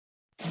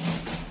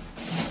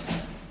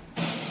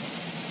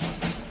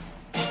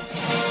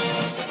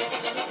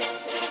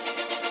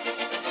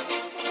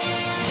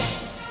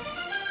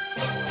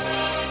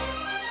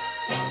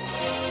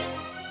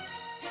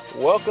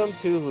Welcome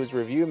to Whose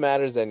Review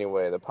Matters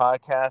Anyway, the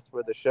podcast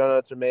where the show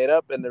notes are made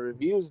up and the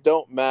reviews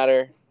don't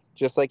matter,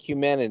 just like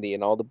humanity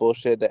and all the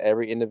bullshit that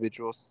every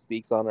individual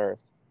speaks on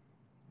Earth.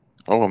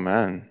 Oh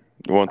man,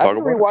 you want to I've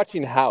talk been about it?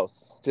 rewatching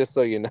House, just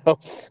so you know.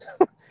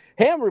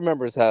 Ham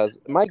remembers House.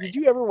 Mike, did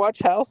you ever watch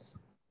House?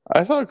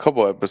 I saw a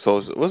couple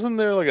episodes. Wasn't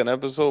there like an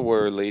episode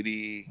where a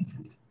lady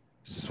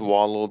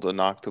swallowed an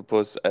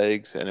octopus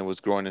eggs and it was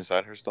growing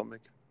inside her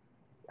stomach?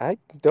 I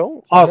don't know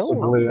if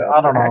Possibly. that's I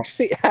don't know.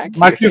 actually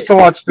Mike used accurate. to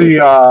watch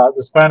the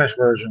Spanish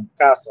version,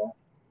 Casa.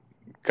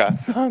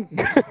 Casa?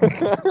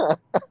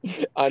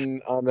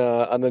 on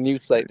a new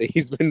site that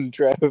he's been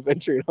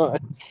venturing on.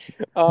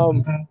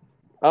 Um, Mhm.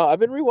 I've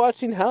been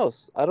rewatching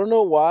House. I don't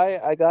know why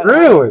I got into the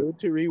Really? mood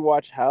to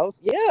rewatch House.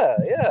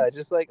 Yeah.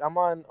 Just like I'm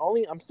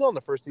still on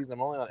the first season.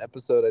 I'm only on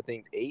episode I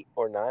think 8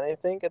 or 9. I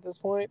think at this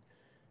point.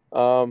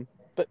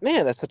 But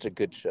man, that's such a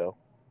good show.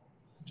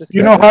 Just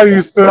You know every how you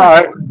used to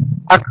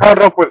I caught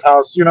up with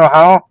House. You know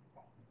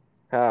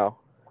how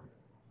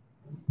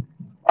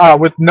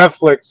with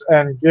Netflix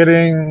and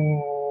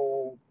getting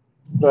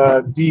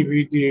the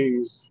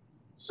DVDs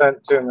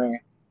sent to me.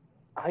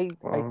 I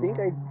think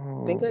I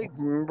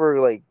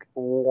remember like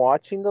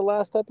watching the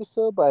last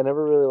episode, but I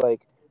never really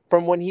like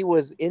from when he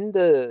was in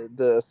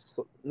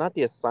not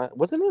the asylum.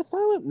 Was it an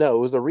asylum? No, it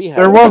was a rehab.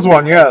 There It was a was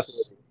one, rehab yes,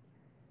 facility.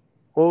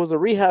 Well, it was a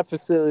rehab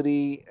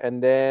facility,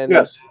 and then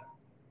yes.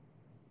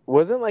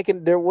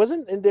 there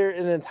wasn't in there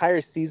an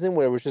entire season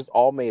where it was just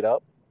all made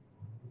up.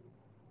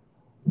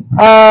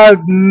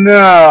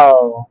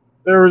 No.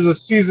 There was a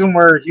season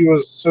where he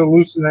was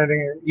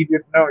hallucinating and he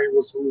didn't know he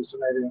was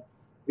hallucinating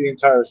the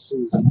entire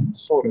season,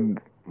 sort of.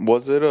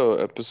 Was it a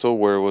episode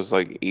where it was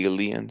like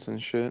aliens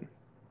and shit?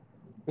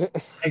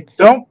 I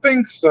don't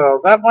think so.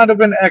 That might have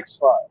been X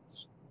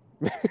Files.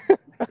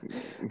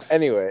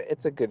 Anyway,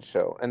 it's a good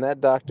show, and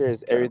that doctor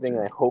is everything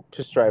Gotcha. I hope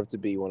to strive to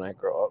be when I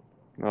grow up.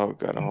 Oh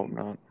god, I hope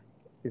not.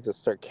 He's a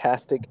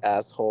sarcastic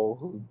asshole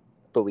who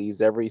believes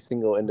every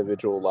single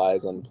individual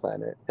lies on the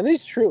planet, and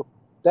it's true.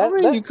 I That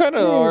mean, that you kind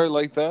of are series,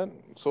 like that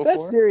so that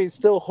far. series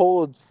still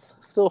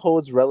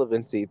holds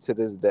relevancy to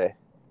this day.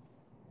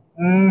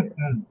 Hmm.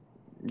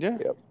 Yeah.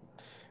 Yep.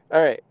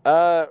 All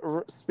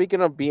right.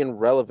 Speaking of being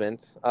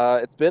relevant,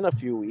 it's been a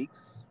few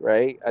weeks,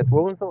 right?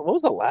 What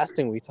was the last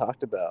thing we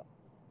talked about?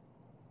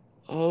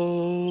 Yeah,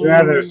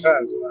 Oh. there's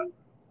that.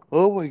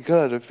 Oh my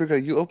god, I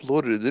forgot you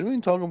uploaded it. Didn't we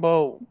talk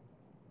about?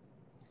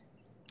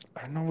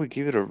 I don't know. We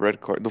gave it a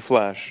red card. The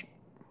Flash.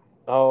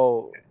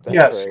 Oh, that's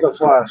Yes, right. The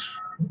Flash.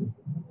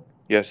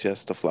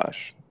 Yes, the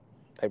Flash.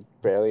 I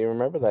barely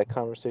remember that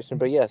conversation,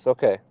 but yes,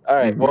 okay. All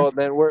right. Mm-hmm. Well,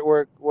 then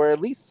we're at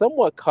least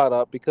somewhat caught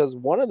up because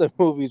one of the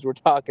movies we're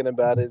talking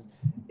about is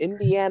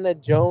Indiana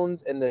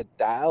Jones and the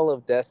Dial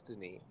of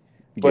Destiny.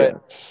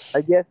 But Yes.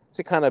 I guess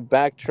to kind of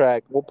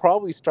backtrack, we'll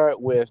probably start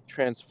with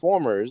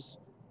Transformers,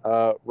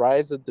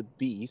 Rise of the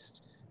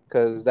Beast,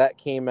 because that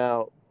came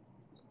out.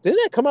 Didn't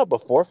that come out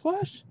before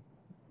Flash?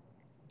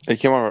 It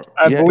came out.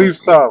 I believe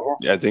so.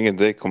 Yeah, I think it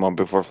did come out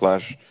before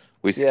Flash.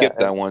 We Yeah. skipped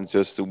that one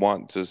just to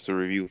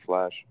review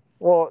Flash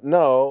Well,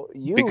 no,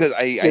 you because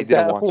I skipped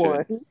didn't that watch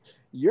it. one.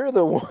 You're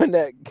the one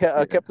that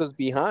Yeah. kept us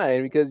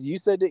behind because you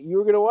said that you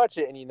were going to watch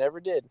it and you never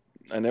did.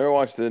 I never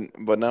watched it,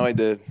 but now I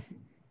did.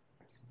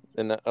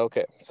 And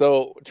okay,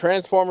 so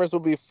Transformers will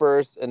be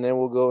first, and then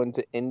we'll go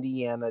into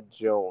Indiana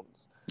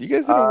Jones. You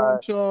guys didn't Uh,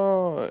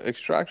 watch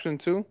Extraction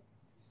too?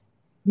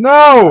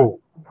 No!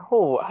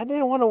 no, I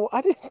didn't want to.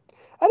 I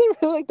didn't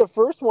really like the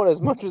first one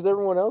as much as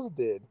everyone else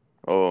did.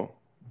 Oh,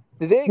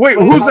 Did they Wait,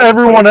 explain who's how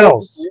everyone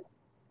else?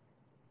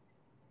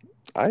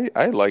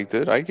 I liked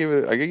it. I gave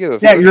it the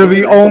Yeah, first you're one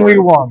the red only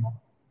card. one.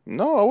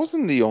 No, I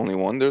wasn't the only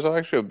one. There's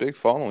actually a big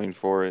following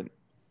for it.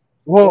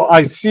 Well,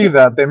 I see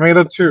that. They made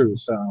a two,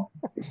 so.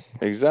 What?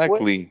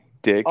 Exactly, All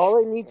Dick.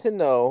 I need to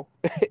know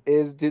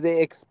is, do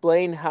they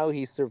explain how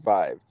he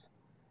survived?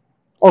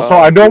 Also, Uh,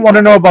 I don't want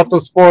to know about the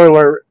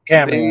spoiler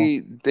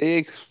cameo. they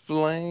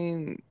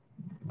explain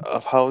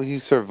of how he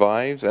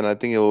survives, and I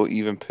think it will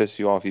even piss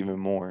you off even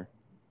more.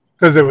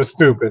 Because it was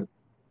stupid.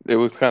 It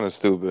was kind of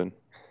stupid.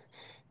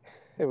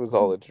 It was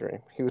all a dream.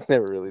 He was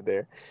never really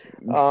there.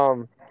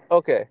 Um.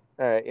 Okay.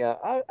 All right. Yeah.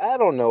 I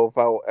don't know if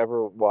I will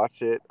ever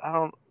watch it. I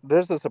don't.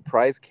 There's a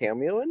surprise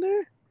cameo in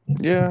there.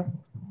 Yeah,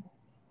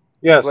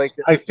 Yes, Like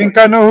I think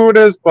I know who it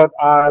is, but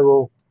I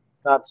will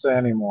not say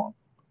anymore.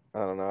 I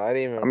don't know. I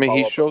didn't I even mean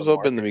he follow up on the shows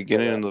up in the marketing for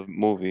beginning that. of the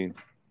movie.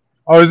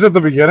 Oh, is it the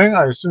beginning?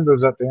 I assumed it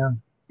was at the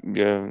end.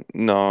 Yeah,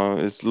 no,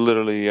 it's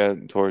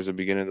literally towards the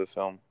beginning of the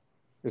film.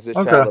 Is it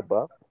Shia Okay.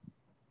 LaBeouf?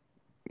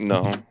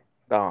 No,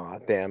 Oh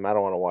damn! I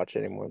don't want to watch it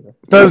anymore.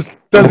 Does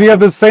he have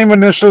the same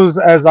initials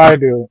as I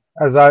do?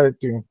 As I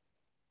do?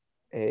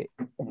 A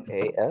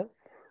A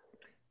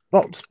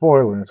Well,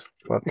 spoilers,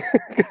 but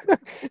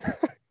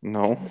F.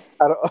 no.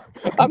 I don't.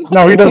 I'm not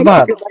no, he does saying that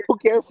not. because I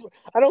don't care.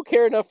 I don't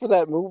care enough for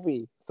that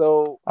movie.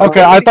 So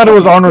Okay, I thought it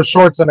was Arnold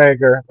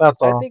Schwarzenegger.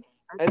 That's I all. think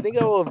I think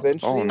I will Oh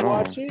eventually no.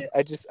 watch it.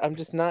 I'm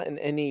just not in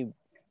any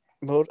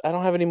mode. I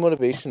don't have any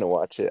motivation to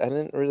watch it. I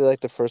didn't really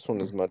like the first one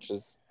as much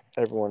as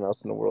everyone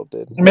else in the world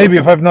did. So Maybe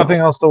if I have nothing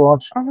else to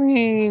watch. I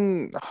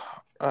mean,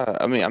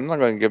 I mean, I'm not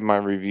gonna give my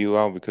review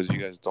out because you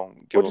guys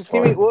don't give Well, a just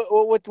give me fuck.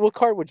 what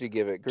card would you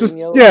give it? Just Green,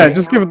 yellow, yeah, blue?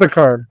 just give it the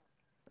card.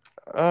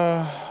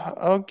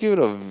 I'll give it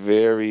a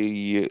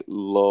very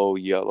low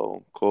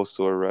yellow, close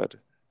to a red.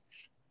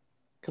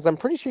 Because I'm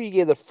pretty sure you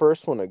gave the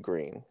first one a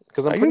green.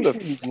 Because I'm I give pretty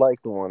the sure you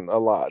liked one a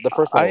lot. The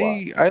first one a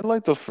lot. I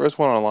like the first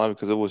one a lot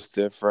because it was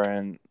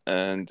different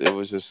and it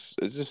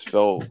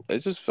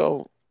just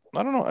felt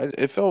I don't know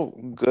it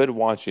felt good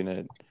watching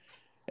it,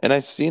 and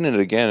I've seen it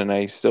again and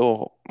I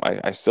still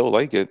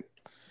like it.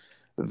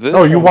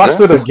 Oh, This you one,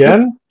 watched it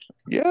again?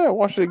 yeah, I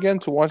watched it again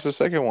to watch the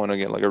second one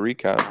again, like a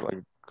recap, like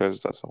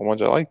because that's how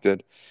much I liked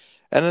it.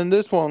 And then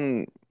this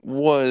one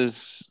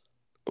was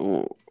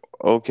o-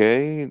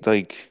 okay,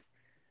 like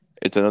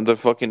it's another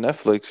fucking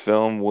Netflix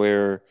film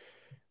where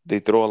they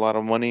throw a lot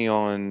of money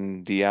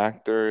on the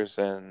actors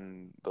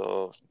and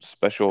the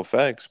special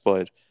effects,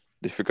 but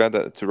they forgot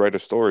that to write a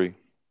story,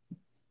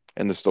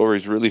 and the story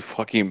is really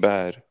fucking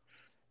bad,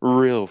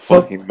 real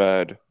So fucking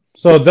bad,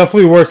 so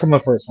definitely worse than the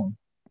first one.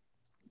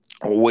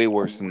 way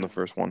worse than the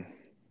first one.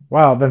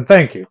 Wow, then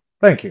thank you.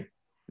 Thank you.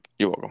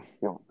 You're welcome.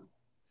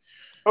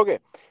 Okay.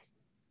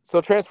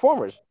 So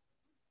Transformers.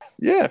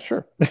 Yeah,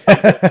 sure.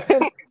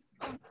 Okay.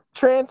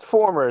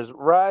 Transformers: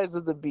 Rise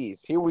of the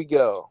Beast. Here we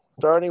go.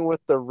 Starting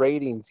with the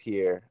ratings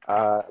here.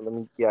 I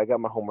got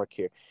my homework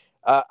here.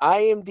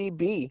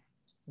 IMDb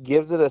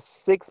gives it a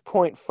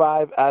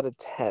 6.5 out of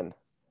 10.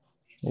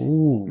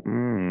 Ooh.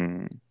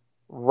 Mm.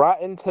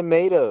 Rotten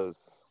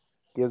Tomatoes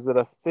gives it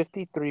a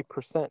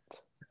 53%.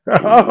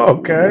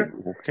 Okay.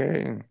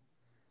 Okay.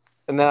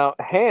 Now,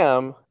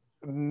 Ham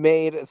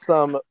made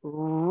some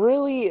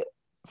really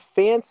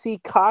fancy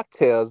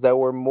cocktails that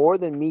were more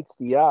than meets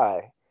the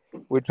eye,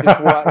 which is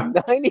why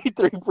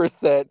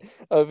 93%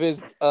 of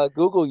his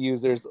Google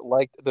users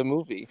liked the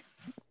movie.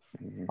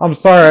 I'm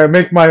sorry, I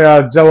make my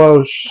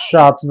Jello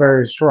shots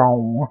very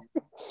strong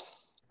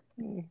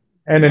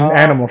and in Uh,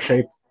 animal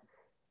shape.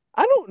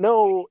 I don't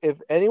know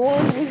if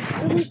anyone was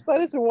really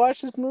excited to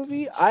watch this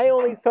movie. I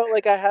only felt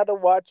like I had to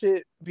watch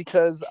it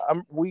because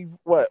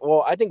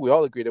I think we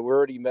all agreed that we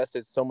already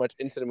invested so much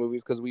into the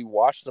movies because we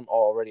watched them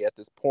all already at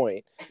this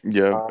point.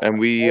 Yeah, Uh, and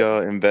we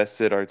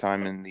invested our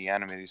time in the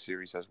animated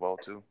series as well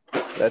too.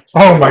 that's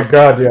Oh true. my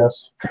god,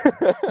 yes.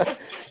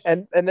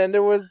 And then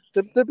there was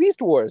the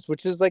Beast Wars,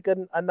 which is like a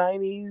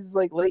 90s,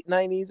 like late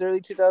 90s,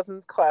 early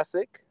 2000s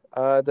classic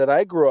that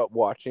I grew up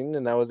watching,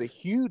 and I was a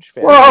huge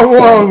fan of. Whoa,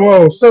 whoa,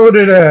 whoa. So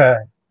did I.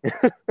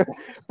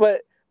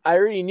 But I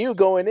already knew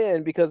going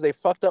in because they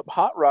fucked up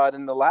Hot Rod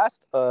in the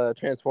last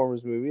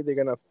Transformers movie. They're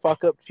gonna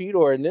fuck up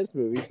Cheetor in this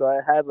movie, so I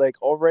had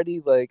like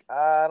already like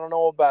I don't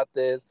know about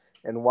this,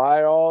 and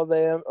why are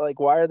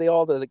they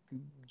all the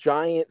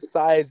giant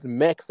sized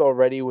mechs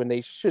already when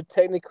they should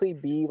technically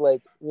be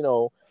like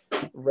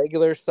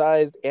regular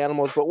sized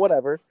animals, but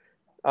whatever.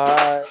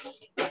 Uh,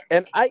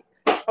 and I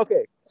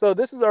okay, so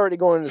this is already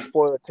going into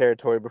spoiler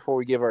territory before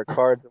we give our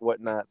cards and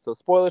whatnot. So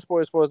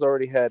spoilers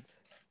already had.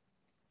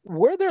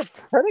 Were there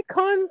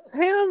Predacons,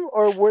 Ham,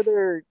 or were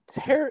there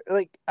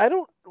like I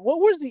don't what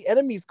was the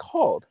enemies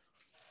called?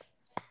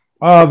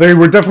 They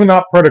were definitely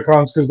not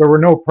Predacons because there were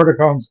no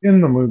Predacons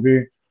in the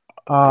movie.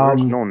 There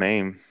was Um, no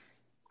name.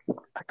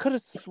 I could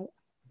have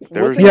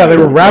There was was there yeah, no they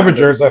were name. They were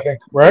Ravagers, I think,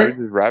 they were right?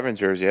 just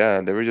Ravengers.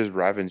 Yeah, they were just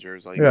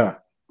Ravengers, like Yeah.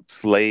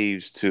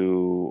 slaves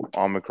to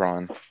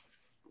Omicron.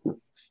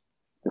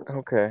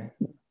 okay.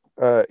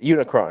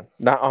 Unicron,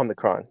 not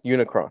Omnicron,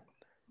 Unicron.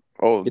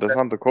 Oh, Is that's that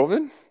not the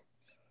COVID.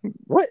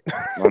 what?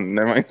 Oh,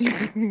 never mind.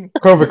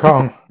 Covid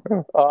Kong.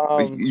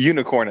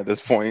 Unicorn at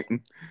this point.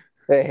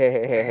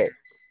 Hey.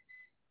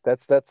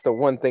 That's the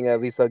one thing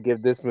at least I'll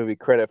give this movie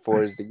credit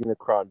for is the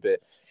Unicron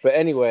bit. But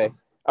anyway,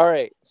 all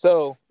right.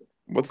 So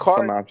What's the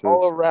cards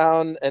all synopsis?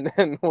 around, and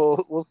then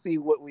we'll see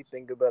what we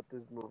think about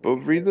this But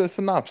movie. read the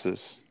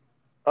synopsis.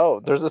 Oh,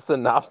 there's a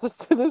synopsis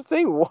to this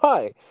thing.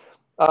 Why?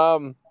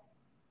 Um,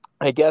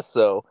 I guess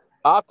so.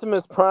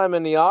 Optimus Prime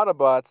and the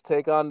Autobots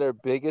take on their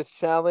biggest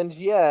challenge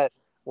yet.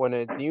 When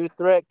a new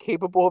threat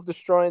capable of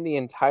destroying the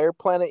entire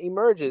planet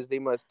emerges, they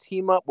must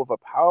team up with a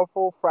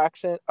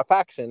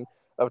faction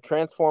of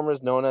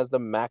Transformers known as the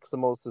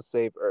Maximals to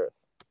save Earth.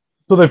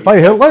 So they Are you fight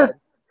guys Hitler?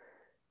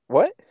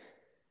 what?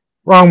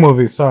 Wrong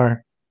movie, sorry.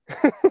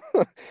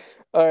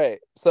 All right.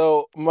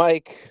 So,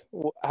 Mike,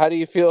 how do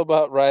you feel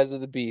about Rise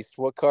of the Beast?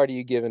 What card are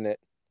you giving it?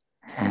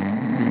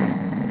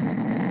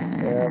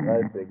 Yeah,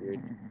 I figured.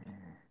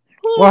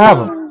 What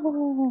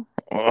happened?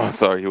 Oh,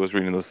 sorry, he was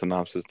reading the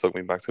synopsis. Took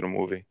me back to the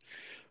movie.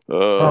 A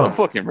Oh.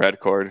 fucking red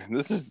card.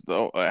 This is.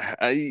 Oh,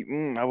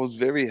 I was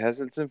very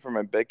hesitant for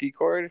my Becky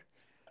card,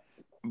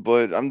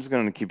 but I'm just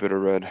gonna keep it a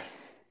red.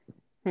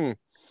 All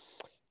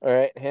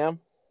right, Ham.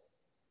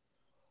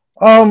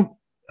 Um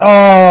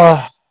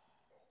uh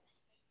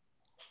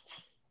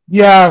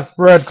yeah,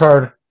 red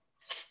card.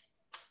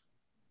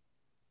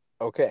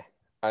 Okay.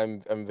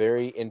 I'm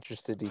very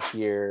interested to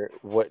hear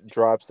what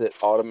drops it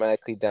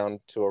automatically down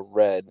to a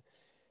red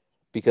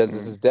because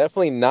this is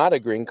definitely not a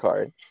green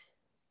card,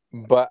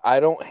 but I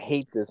don't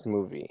hate this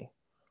movie.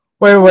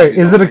 Wait, Of course you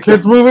is it don't. a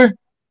kids movie?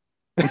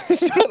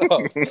 Shut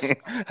up.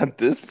 At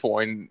this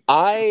point,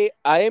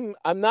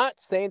 I'm not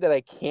saying that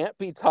I can't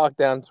be talked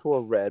down to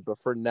a red, but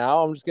for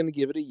now I'm just gonna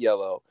give it a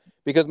yellow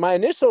because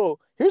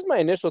here's my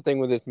initial thing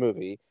with this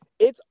movie.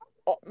 It's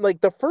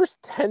like the first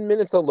 10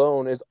 minutes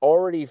alone is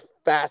already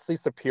vastly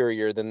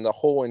superior than the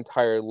whole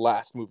entire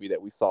last movie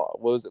that we saw.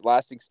 What was it,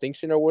 Last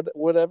Extinction or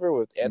whatever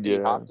with Anthony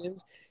yeah.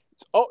 Hopkins?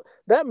 Oh,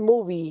 that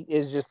movie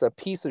is just a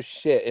piece of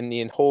shit in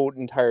the whole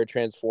entire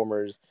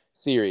Transformers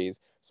series.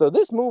 So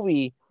this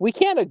movie, we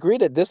can't agree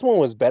that this one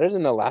was better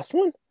than the last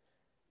one.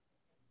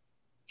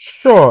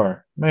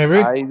 Sure, maybe.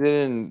 I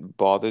didn't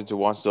bother to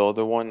watch the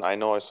other one. I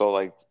know I saw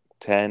like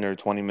 10 or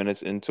 20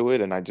 minutes into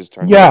it, and I just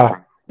turned it Yeah, off.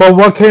 but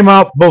what came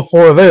out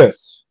before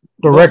this?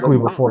 No, Directly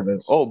before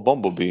this. oh,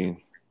 Bumblebee.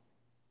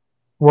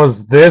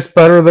 Was this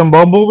better than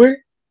Bumblebee?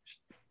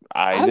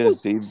 I I didn't would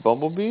see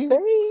Bumblebee.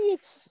 say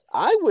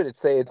I would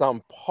say it's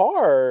on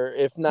par,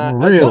 if not.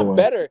 It's not Really?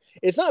 better.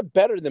 It's not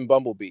better than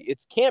Bumblebee.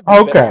 It can't be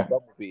better than Okay.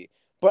 Bumblebee.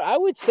 But I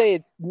would say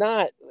it's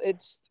not.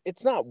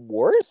 It's not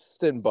worse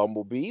than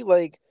Bumblebee.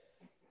 Like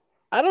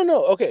I don't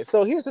know. Okay,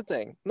 so here's the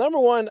thing. Number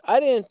one, I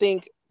didn't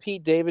think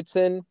Pete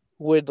Davidson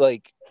would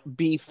like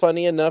be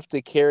funny enough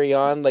to carry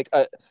on. Like,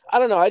 I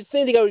don't know. I just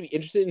didn't think I would be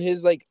interested in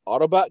his like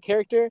Autobot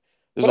character.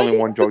 There's But I only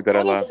think one that was joke that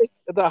I kind of laughed.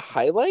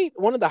 like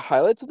one of the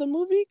highlights of the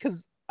movie.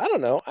 Because I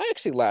don't know. I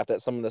actually laughed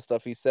at some of the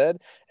stuff he said,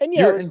 and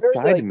yeah, it You're was very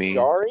inside like me.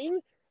 jarring.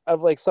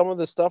 Of like some of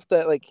the stuff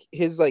that like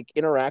his like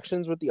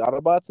interactions with the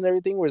Autobots and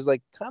everything was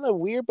like kind of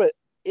weird, but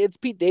it's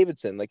Pete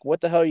Davidson. Like,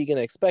 what the hell are you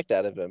gonna expect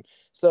out of him?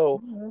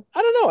 So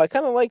I don't know. I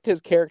kind of liked his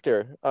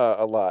character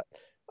a lot.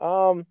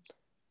 Um,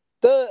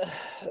 the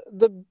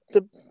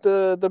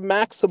the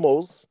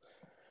Maximals,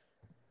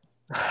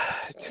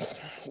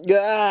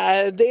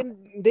 yeah, they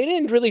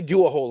didn't really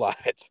do a whole lot.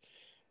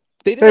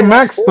 They did They a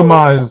lot more.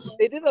 maximize.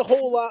 They did a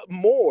whole lot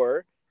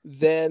more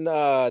than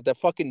the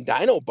fucking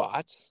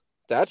Dinobots.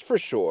 That's for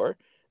sure.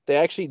 They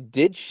actually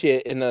did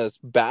shit in a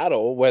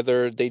battle,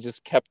 whether they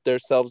just kept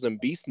themselves in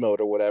beast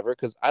mode or whatever.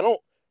 Because I don't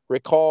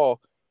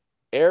recall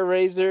Air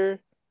Razor,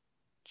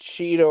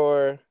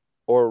 Cheetor,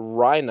 or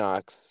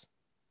Rhinox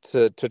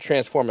to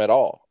transform at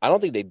all. I don't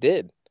think they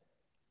did.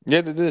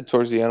 Yeah, they did it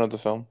towards the end of the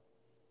film.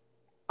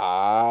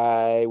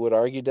 I would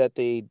argue that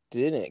they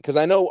didn't because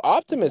I know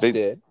Optimus They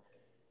did,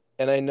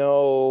 and I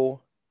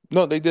know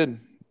no, they did.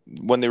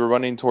 When they were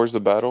running towards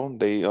the battle,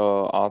 they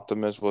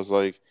Optimus was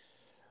like,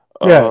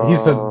 Yeah, he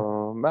said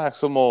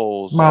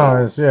Maximals and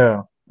Maz,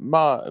 yeah.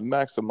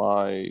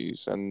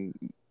 maximize, and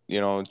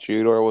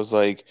Cheetor was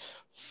like,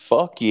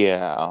 fuck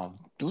yeah,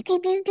 doot,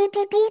 doot, doot, doot,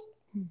 doot, doot.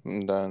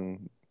 And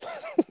then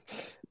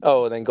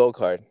oh, then Gold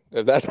Card.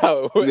 If that's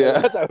how if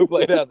yeah, that's how it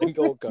played out, then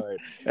Gold Card.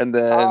 and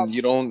then Um,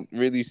 you don't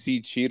really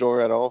see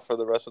Cheetor at all for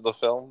the rest of the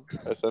film,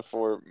 except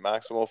for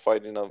Maximo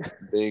fighting a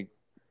big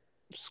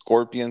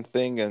scorpion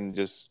thing, and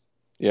just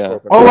yeah.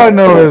 Scorpion All I Squad.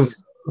 know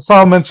is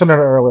Sal mentioned it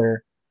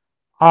earlier.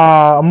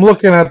 I'm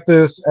looking at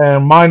this,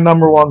 and my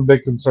number one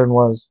big concern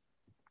was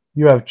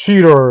you have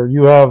Cheetor,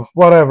 you have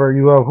whatever,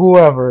 you have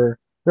whoever,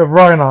 you have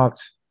Rhinox.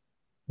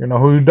 You know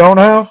who you don't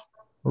have?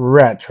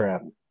 Rat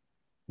Trap.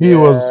 He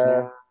was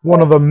Yeah.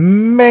 one of the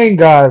main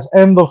guys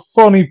and the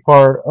funny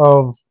part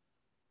of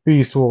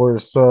Beast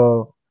Wars.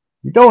 So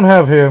you don't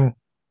have him,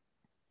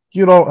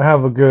 you don't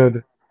have a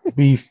good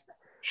Beast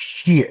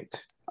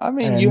shit. I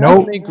mean, And you had to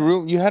nope, make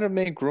room. You had to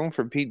make room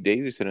for Pete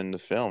Davidson in the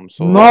film.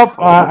 So like,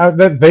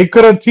 nope. They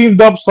could have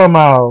teamed up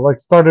somehow, like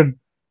started,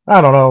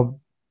 I don't know,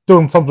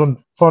 doing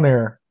something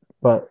funnier,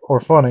 but or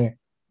funny,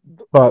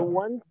 The but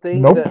one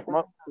thing nope. that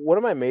one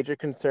of my major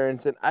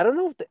concerns, and I don't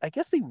know if I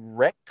guess they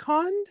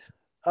retconned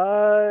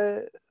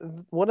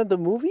one of the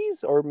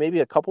movies or maybe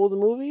a couple of the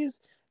movies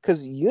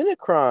because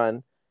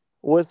Unicron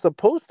was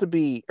supposed to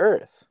be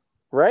Earth,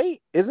 right?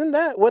 Isn't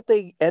that what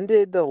they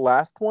ended the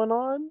last one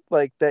on?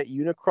 Like that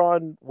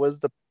Unicron was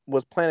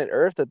planet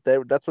Earth,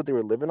 that's what they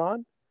were living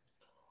on.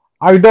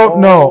 I don't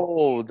know.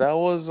 oh, that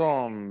was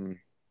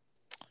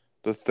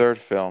the third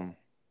film.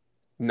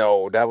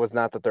 No, that was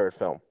not the third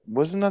film.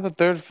 Wasn't that the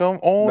third film?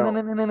 Oh, no, No.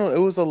 no, no, no, no! It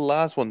was the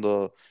last one.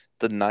 The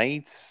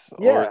Knights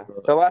or Yeah,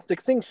 the last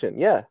extinction.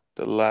 Yeah.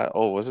 the last.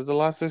 Oh, was it the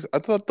last? I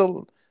thought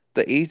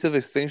the Age of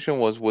Extinction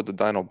was with the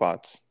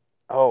Dinobots.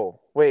 Oh,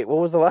 wait, what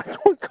was the last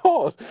one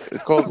called?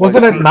 It's called like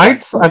Wasn't it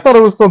Knights? I thought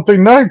it was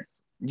something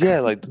Knights. yeah,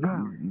 like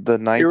the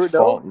Knights Here,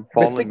 no, Fallen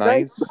Mystic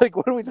Knights. Knights. Like,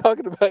 what are we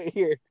talking about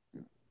here?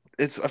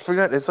 It's I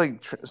forgot. It's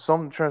like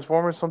some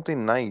Transformers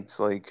something Knights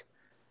like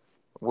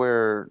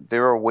where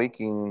they're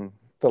awakening.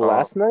 The Uh,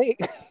 last night,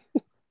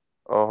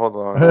 oh, hold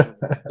on.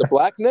 The the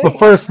Black Knight.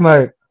 first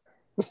night.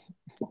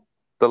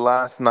 The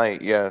Last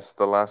Night, yes,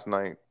 The Last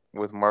Night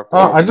with Mark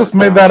Oh, I Wahlberg. just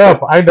made that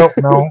up. I don't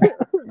know.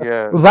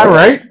 Yeah, Was that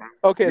right?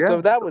 Okay, yeah.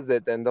 so that was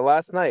it then. The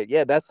last night.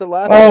 Yeah, that's the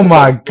last Oh one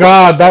my with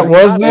god, that Anthony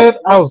was Hopkins. it?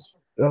 I was.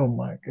 Oh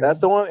my That's god.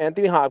 the one with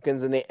Anthony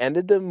Hopkins, and they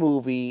ended the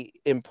movie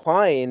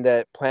implying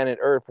that planet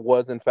Earth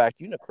was in fact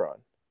Unicron.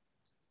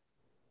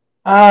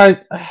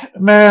 I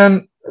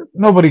man,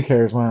 nobody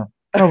cares, man.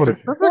 Nobody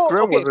cares. Pacific Well,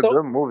 Rim okay, was a so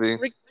good movie.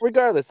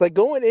 regardless, like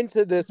going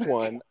into this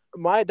one,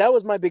 my that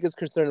was my biggest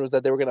concern was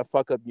that they were gonna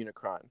fuck up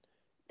Unicron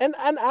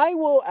and I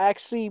will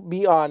actually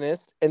be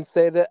honest and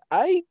say that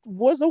I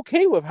was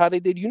okay with how they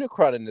did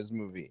Unicron in this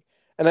movie,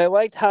 and I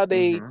liked how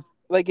they Mm-hmm.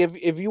 like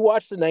if you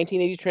watch the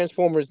 1980s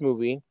Transformers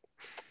movie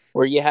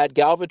where you had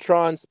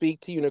Galvatron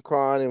speak to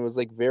Unicron and was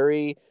like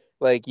very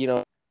like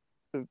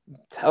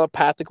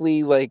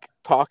telepathically like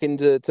talking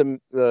to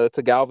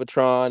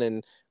Galvatron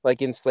and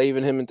like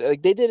enslaving him, and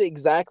like they did it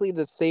exactly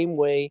the same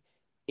way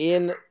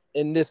in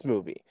this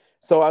movie.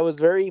 So I was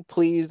very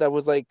pleased. I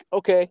was like,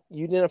 okay,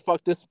 you didn't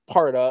fuck this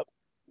part up.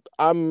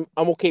 I'm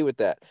okay with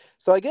that.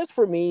 So I guess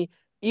for me,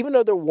 even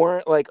though there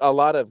weren't like a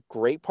lot of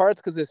great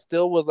parts, because it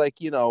still was like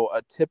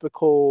a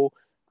typical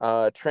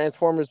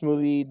Transformers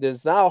movie.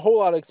 There's not a whole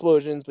lot of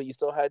explosions, but you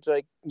still had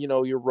like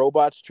your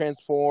robots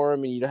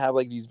transform, and you have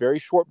like these very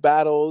short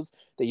battles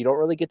that you don't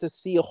really get to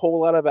see a whole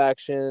lot of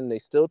action. They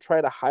still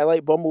try to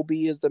highlight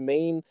Bumblebee as the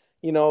main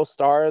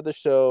star of the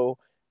show.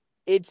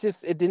 It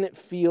didn't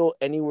feel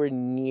anywhere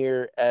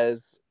near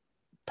as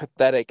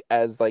pathetic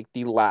as like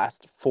the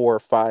last 4 or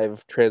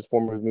 5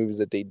 Transformers movies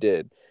that they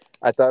did.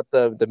 I thought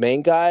the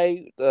main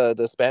guy,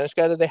 the Spanish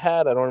guy that they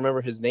had, I don't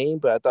remember his name,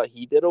 but I thought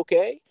he did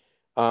okay.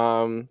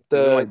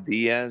 Isn't it The like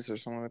Diaz or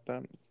something like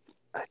that?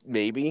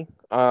 maybe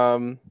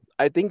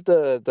I think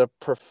the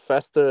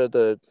professor,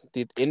 the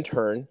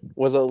intern,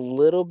 was a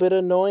little bit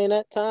annoying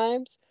at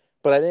times,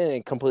 but I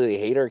didn't completely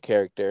hate her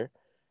character.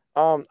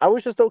 I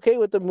was just okay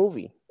with the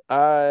movie.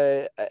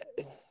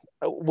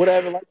 Would I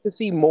have liked to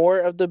see more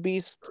of the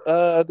Beast,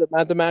 at the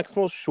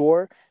Maximal?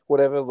 Sure. Would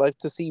I have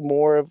liked to see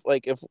more of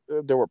like if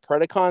there were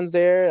Predacons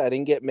there? I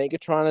didn't get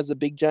Megatron as a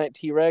big giant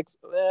T Rex.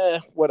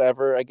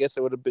 Whatever. I guess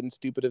it would have been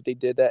stupid if they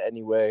did that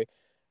anyway.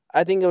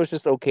 I think it was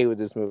just okay with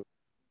this movie.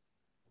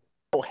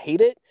 I don't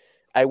hate it.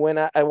 I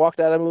walked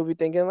out of the movie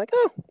thinking like,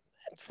 oh,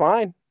 it's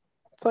fine.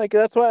 It's like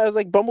that's why I was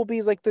like, Bumblebee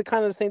is like the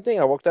kind of the same thing.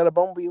 I walked out of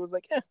Bumblebee, was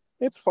like, yeah,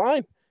 it's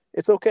fine.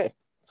 It's okay.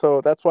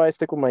 So that's why I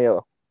stick with my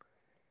yellow.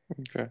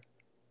 Okay.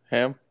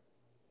 Ham.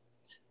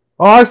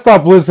 Oh, I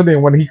stopped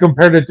listening when he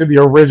compared it to the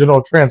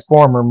original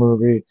Transformer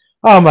movie.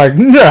 I'm like,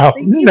 no,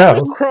 The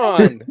no.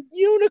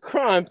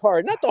 Unicron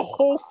part, not the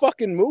whole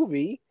fucking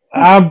movie.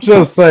 I'm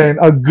just saying,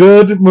 a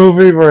good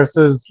movie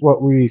versus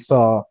what we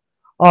saw.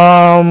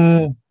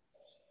 Um,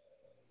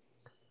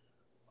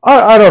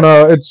 I don't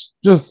know. It's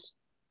just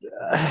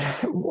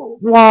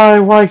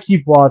why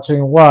keep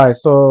watching? Why?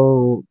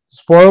 So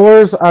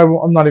spoilers.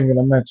 I'm not even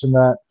gonna mention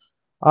that.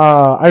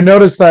 I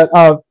noticed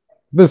that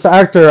this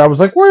actor. I was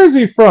like, where is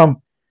he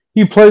from?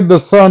 He played the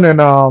son in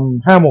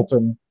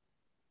Hamilton.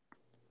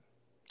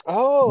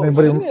 Oh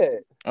Anybody?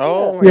 shit! Yeah.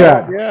 Oh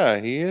yeah, Yeah, yeah.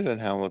 He is in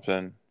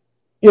Hamilton.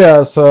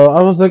 yeah. So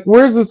I was like,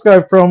 where's this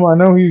guy from? I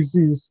know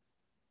he's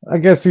I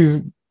guess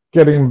he's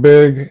getting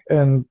big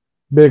and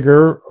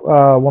bigger.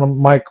 One of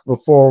Mike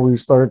before we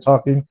started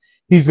talking,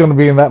 he's going to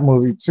be in that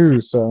movie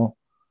too. So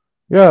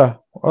yeah,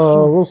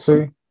 we'll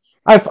see.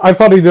 I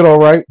thought he did all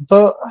right.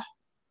 The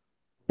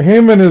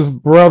him and his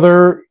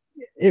brother,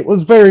 it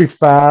was very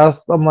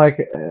fast. I'm like,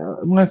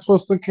 am I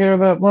supposed to care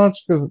that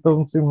much? Because it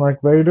doesn't seem like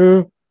they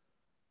do.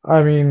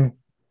 I mean,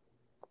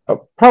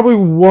 probably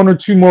one or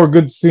two more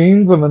good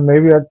scenes, and then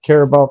maybe I'd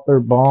care about their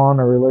bond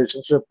or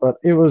relationship. But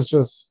it was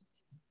just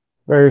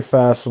very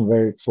fast and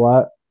very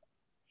flat.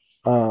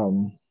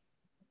 Um,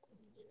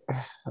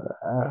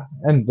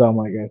 and dumb,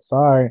 I guess.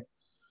 Sorry.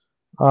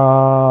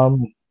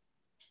 Um,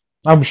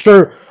 I'm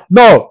sure.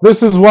 No,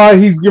 this is why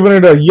he's giving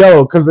it a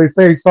yellow because they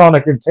say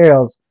Sonic and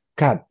Tails.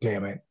 God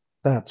damn it.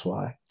 That's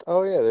why.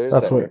 Oh yeah, there's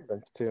That's that what.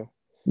 reference too.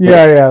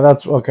 Yeah.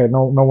 That's okay.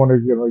 No wonder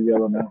you're giving it a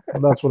yellow now.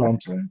 That's what I'm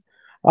saying.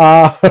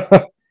 Uh,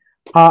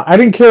 I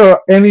didn't care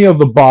any of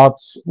the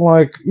bots.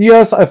 Like,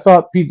 yes, I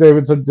thought Pete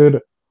Davidson did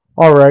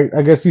all right.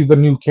 I guess he's the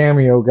new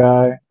cameo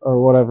guy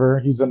or whatever.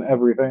 He's in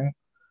everything.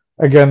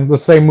 Again, the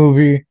same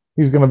movie.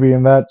 He's gonna be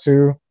in that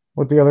too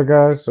with the other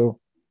guys. So,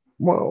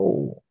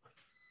 whoa.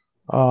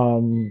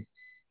 Um,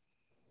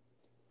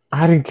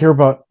 I didn't care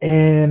about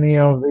any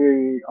of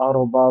the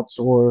Autobots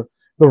or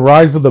the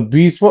Rise of the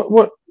Beast.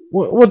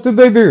 What did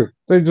they do?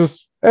 They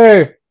just,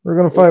 hey, we're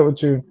gonna They, fight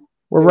with you.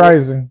 We're they woke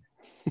rising.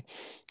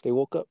 they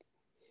woke up.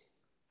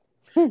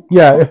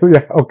 Yeah,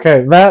 yeah,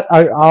 okay. That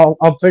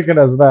I'll take it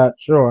as that.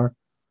 Sure.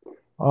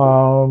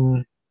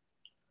 Um,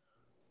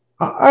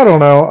 I don't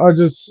know.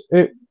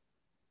 It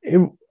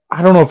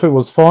I don't know if it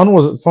was fun.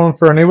 Was it fun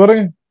for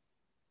anybody?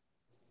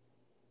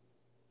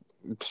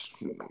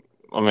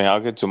 I mean, I'll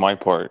get to my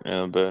part in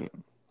a bit.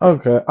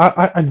 Okay.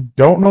 I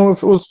don't know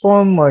if it was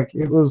fun. Like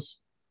it was.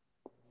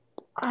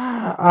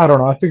 I don't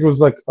know. I think it was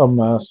like a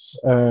mess,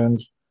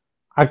 and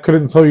I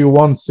couldn't tell you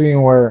one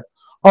scene where,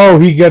 oh,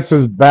 he gets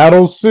his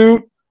battle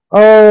suit.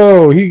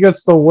 Oh, he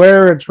gets to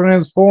wear a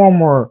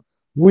transformer.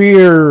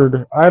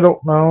 Weird. I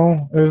don't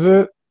know. Is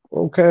it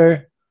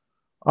okay?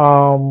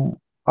 Um,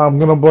 I'm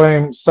gonna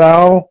blame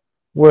Sal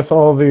with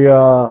all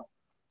the.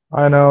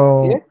 I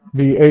Yeah, know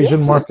the the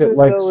Asian market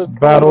exosuit though likes is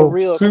kind of a battle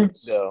real thing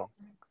suits, though.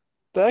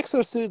 The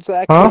exosuit's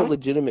actually a huh?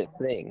 legitimate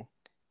thing.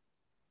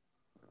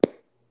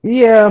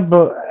 Yeah,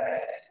 but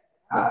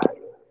I,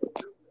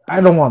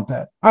 I don't want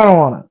that. I don't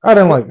want it. I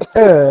didn't like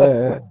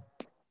it.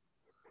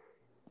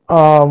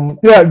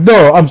 Yeah,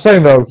 no, I'm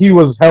saying though he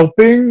was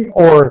helping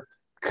or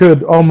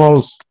could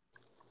almost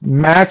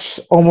match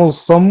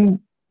almost some.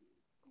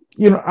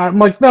 I'm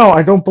like, no,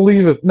 I don't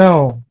believe it.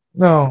 No,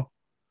 no.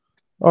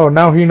 Oh,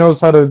 now he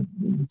knows how to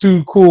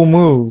do cool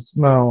moves.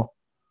 No.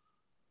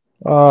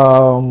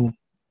 Um,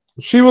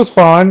 she was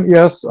fine.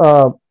 Yes,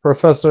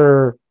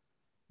 Professor.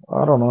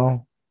 I don't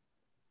know.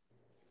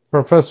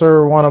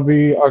 Professor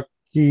wannabe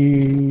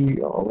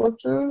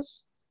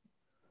archaeologist.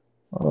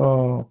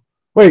 Uh,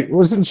 wait,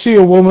 wasn't she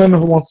a woman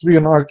who wants to be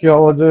an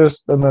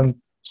archaeologist and then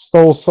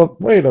stole some?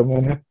 Wait a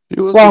minute.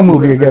 He was a Wrong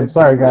movie woman. again.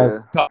 Sorry, Yeah. guys.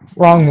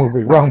 Wrong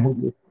movie. Wrong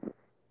movie.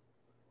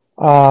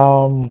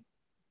 Um,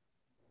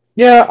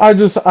 yeah, I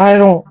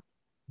don't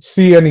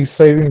see any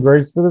saving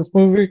grace to this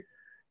movie.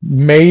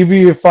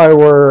 Maybe if I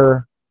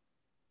were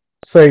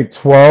say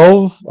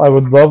 12, I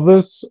would love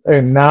this.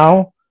 And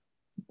now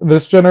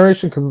this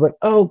generation, because it's like,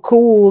 oh,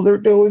 cool, they're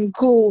doing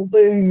cool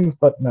things,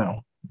 but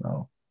no,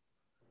 no.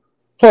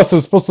 Plus, it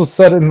was supposed to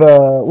set in the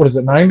what is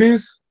it,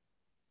 90s?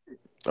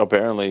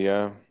 Apparently,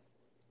 yeah.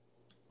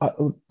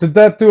 Did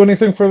that do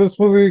anything for this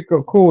movie?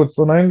 Go cool, it's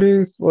the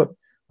 90s. What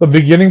the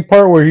beginning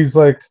part where he's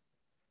like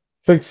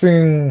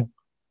fixing,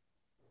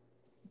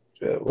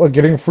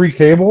 getting free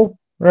cable,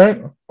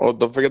 right? Oh,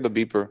 don't forget the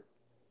beeper.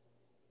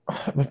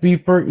 The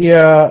beeper,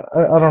 yeah,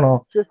 I don't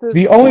know. This is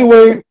The only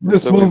way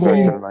this Took me back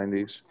movie, to the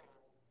 90s.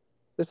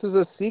 this is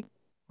a sequel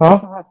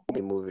huh?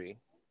 movie.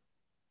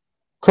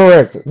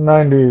 Correct,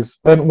 90s.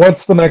 Then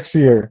what's the next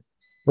year?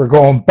 We're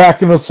going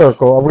back in a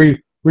circle. Are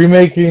we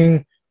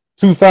remaking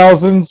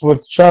 2000s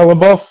with Shia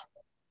LaBeouf?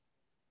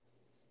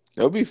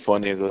 It would be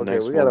funny if the Okay, next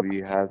we gotta.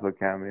 movie has a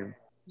cameo.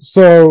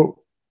 So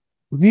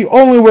the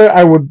only way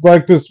I would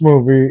like this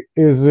movie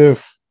is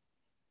if,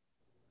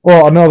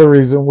 well, another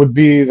reason would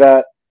be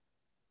that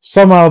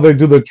somehow they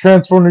do the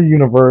Transformer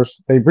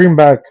universe. They bring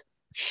back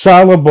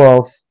Shia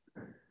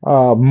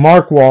LaBeouf,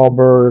 Mark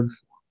Wahlberg,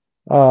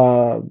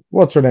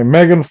 what's her name,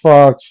 Megan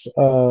Fox,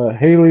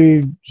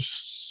 Haley,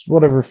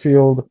 whatever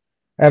Field,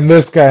 and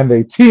this guy, and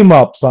they team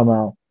up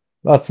somehow.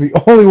 That's the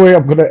only way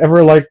I'm gonna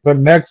ever like the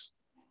next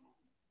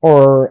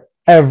or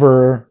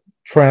ever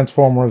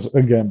Transformers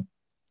again.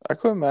 I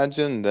could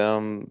imagine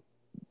them,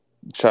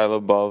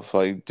 Shia LaBeouf,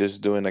 like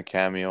just doing a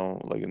cameo,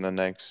 like in the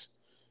next,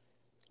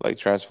 like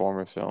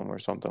Transformer film or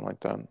something like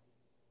that.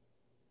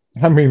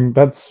 I mean,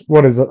 that's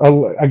what is it?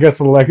 I guess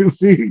a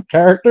legacy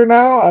character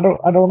now. I don't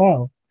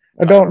know.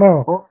 I I don't don't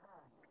know. know.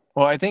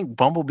 Well, I think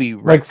Bumblebee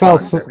Like retconned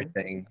South.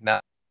 everything.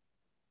 Now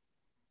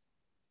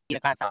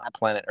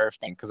Planet Earth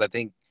thing, because I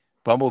think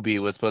Bumblebee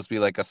was supposed to be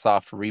like a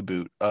soft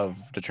reboot of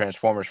the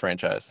Transformers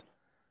franchise.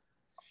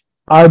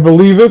 I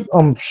believe it.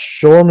 I'm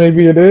sure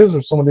maybe it is,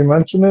 or somebody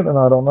mentioned it, and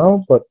I don't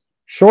know. But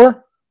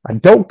sure, I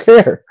don't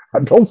care. I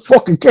don't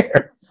fucking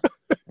care.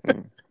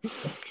 Mm,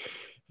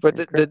 But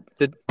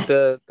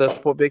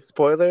okay. big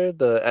spoiler,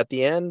 the at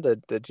the end,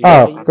 the GI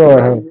Oh, go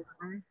ahead.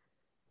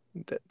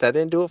 that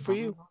didn't do it for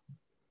you.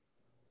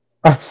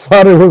 I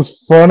thought it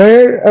was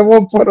funny at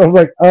one point. I was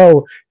like,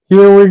 oh,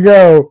 here we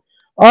go.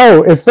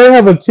 Oh, if they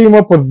have a team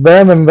up with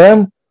them and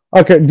them,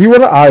 okay. Do you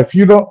want to? If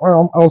you don't,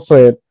 I'll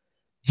say it.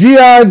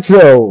 GI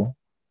Joe,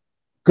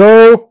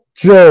 go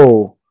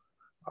Joe.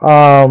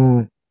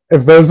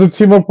 If there's a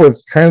team up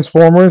with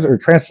Transformers or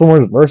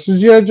Transformers versus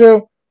GI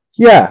Joe,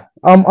 yeah,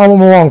 I'm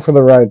along for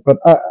the ride. But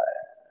I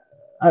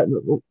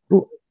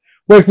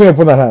wake me up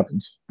when that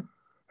happens.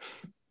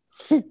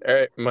 All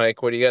right,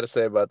 Mike, what do you got to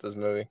say about this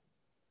movie?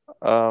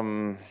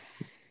 Um.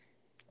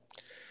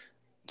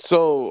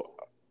 So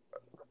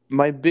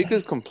my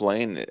biggest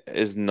complaint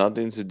is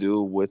nothing to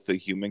do with the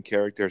human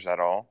characters at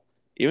all.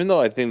 Even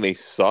though I think they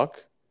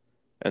suck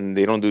and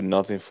they don't do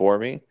nothing for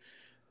me.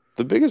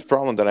 The biggest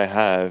problem that I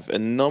have,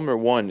 and number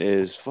one,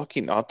 is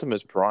fucking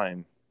Optimus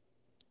Prime.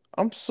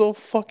 I'm so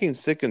fucking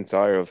sick and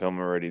tired of him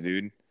already,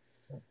 dude.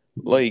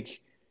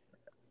 Like,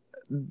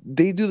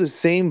 they do the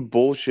same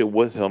bullshit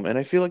with him, and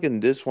I feel like in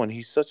this one,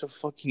 he's such a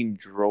fucking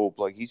drope.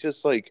 Like, he's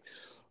just like,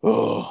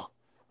 oh,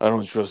 I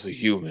don't trust the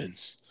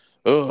humans.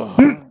 Oh,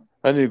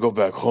 I need to go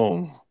back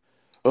home.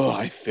 Oh,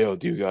 I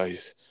failed you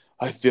guys.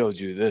 I failed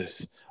you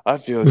this. I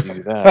failed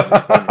you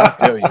that. I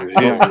failed you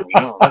here.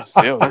 I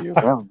failed you.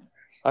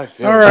 I All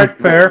failed you. right,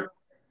 fair,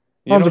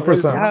 You know,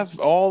 like 100%. half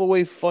all the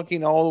way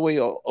fucking all the way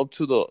up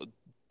to the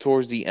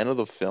towards the end of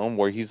the film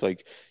where he's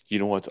like, you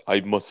know what, I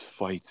must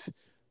fight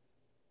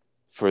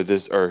for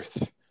this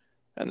earth,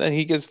 and then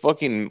he gets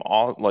fucking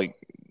all like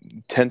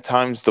 10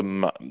 times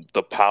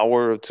the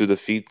power to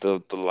defeat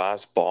the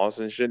last boss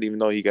and shit, even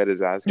though he got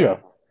his ass Yeah,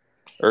 kicked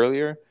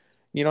earlier.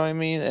 You know what I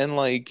mean? And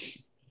like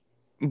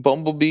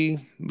Bumblebee,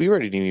 we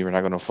already knew you were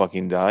not gonna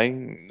fucking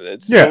die.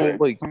 It's yeah. so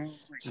like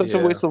such a Yeah.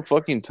 waste of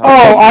fucking time Oh,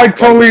 to even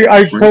fight I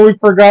him. totally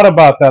forgot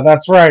about that.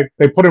 That's right.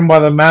 They put him by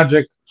the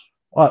magic.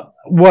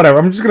 Whatever.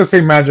 I'm just gonna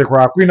say magic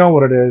rock. We know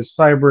what it is.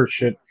 Cyber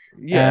shit.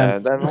 And Yeah,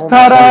 that whole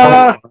magic rock.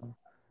 ta-da!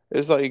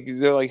 It's like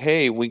they're like,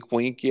 hey, wink,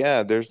 wink.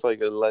 Yeah, there's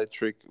like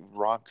electric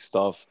rock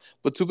stuff,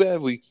 but too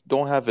bad we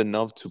don't have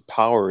enough to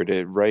power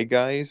it, right,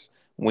 guys?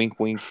 Wink,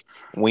 wink,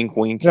 wink,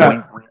 wink.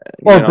 Yeah.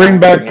 You Or bring know,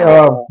 back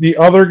the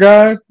other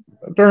guy.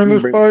 during You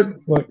this bring fight.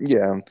 Like,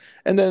 yeah,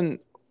 and then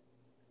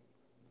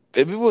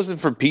if it wasn't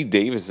for Pete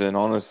Davidson,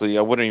 honestly,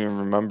 I wouldn't even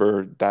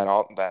remember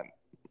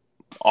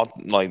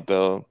like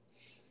the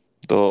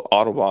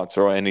Autobots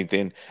or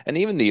anything, and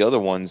even the other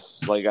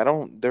ones. Like I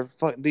don't, they're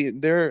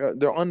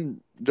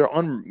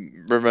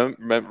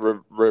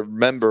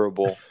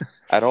rememberable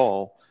at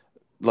all.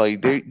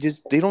 Like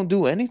they don't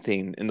do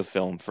anything in the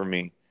film for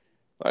me,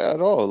 like,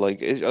 at all.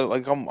 Like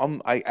like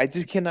I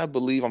just cannot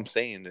believe I'm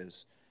saying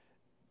this.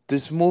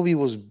 This movie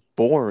was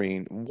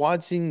boring.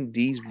 Watching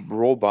these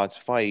robots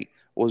fight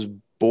was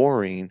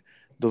boring.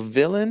 The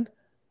villain,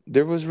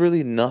 there was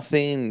really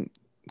nothing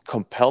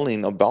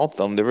compelling about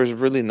them. There was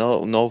really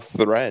no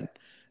threat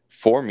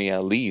for me,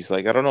 at least.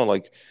 Like I don't know,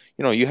 like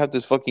you have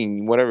this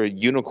fucking whatever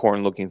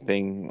unicorn looking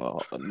thing,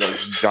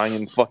 this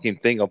giant fucking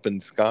thing up in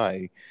the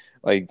sky,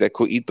 like that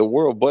could eat the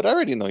world. But I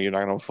already know you're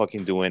not gonna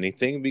fucking do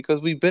anything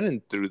because we've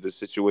been through this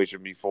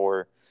situation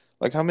before.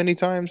 Like how many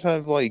times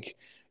have like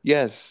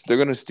yes, they're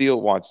gonna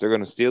steal. Watch, they're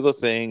gonna steal the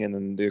thing, and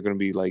then they're gonna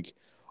be like,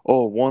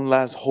 "Oh, one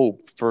last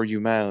hope for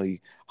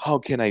humanity. How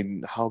can I?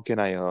 How can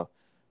I?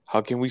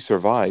 How can we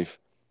survive?"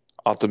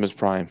 Optimus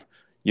Prime.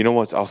 You know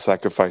what? I'll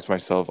sacrifice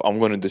myself. I'm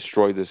gonna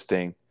destroy this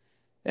thing.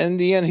 And in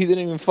the end, he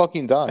didn't even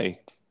fucking die.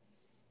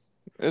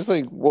 It's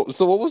like,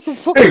 so what was the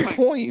hey, fucking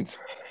point?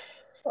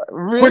 quick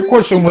Really? He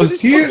question: couldn't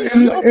Was he fucking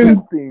stop that in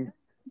thing.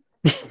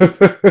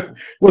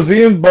 was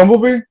he in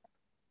Bumblebee?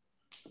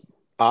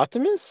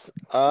 Optimus?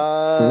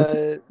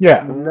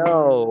 Yeah.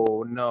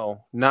 No,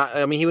 no, not.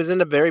 I mean, he was in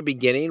the very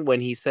beginning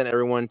when he sent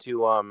everyone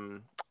to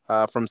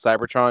from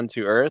Cybertron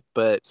to Earth,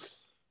 but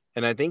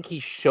and I think he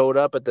showed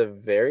up at the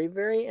very,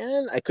 very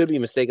end. I could be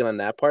mistaken on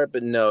that part,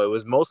 but no, it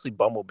was mostly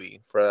Bumblebee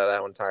for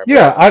that entire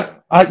Yeah,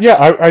 battle.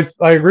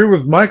 I agree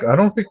with Mike. I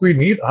don't think we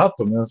need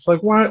Optimus.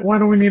 Like, why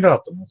do we need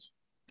Optimus?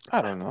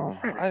 I don't know.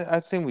 I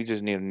think we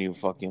just need a new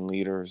fucking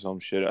leader or some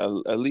shit.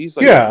 At least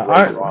like Yeah, from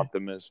Regular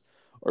Optimus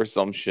or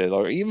some shit,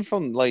 or even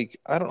from like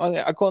I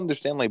could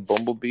understand like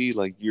Bumblebee.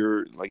 Like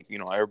you're like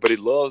everybody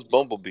loves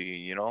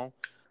Bumblebee,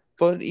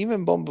 but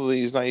even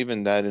Bumblebee is not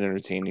even that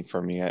entertaining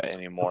for me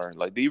anymore.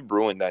 Like they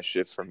ruined that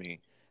shit for me.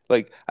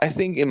 Like I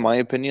think, in my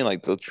opinion,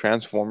 like the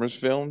Transformers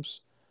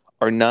films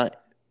are not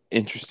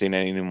interesting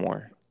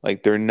anymore.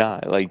 Like they're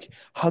not. Like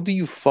how do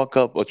you fuck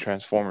up a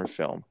Transformer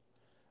film?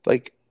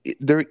 Like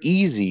they're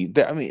easy.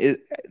 I mean,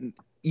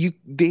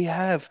 they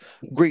have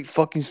great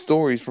fucking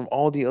stories from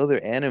all the other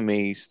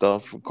anime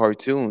stuff,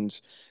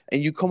 cartoons,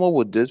 and you come up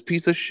with this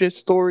piece of shit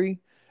story.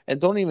 And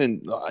don't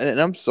even.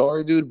 And I'm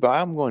sorry, dude, but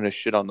I'm going to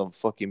shit on the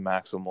fucking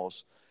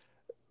Maximals.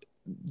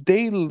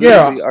 They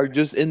yeah, literally are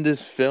just in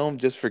this film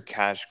just for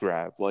cash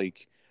grab.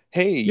 Like,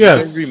 hey, you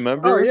guys yes,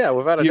 Oh remember yeah,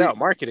 without a here doubt,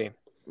 marketing.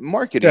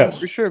 marketing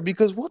for yes. sure?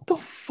 Because what the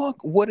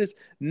fuck? What is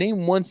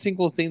name one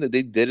single thing that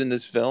they did in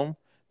this film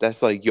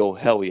that's like, yo,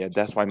 hell yeah,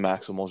 that's my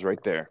Maximals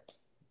right there.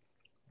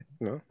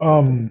 No,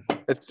 nothing. Um,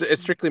 It's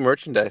strictly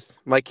merchandise.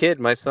 My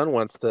son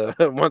wants to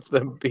wants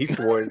the Beast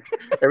Wars.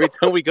 Every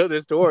time we go to the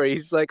store,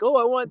 he's like, "Oh,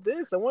 I want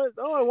this. I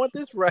want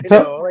this te-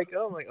 Rhino." Like,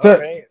 oh my, all te-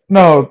 right.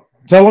 no,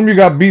 tell him you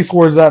got Beast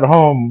Wars at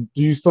home.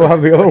 Do you still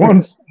have the other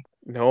ones?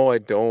 No, I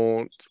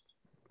don't.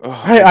 Ugh,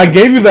 Hey, I I don't.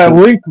 gave you that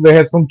link. They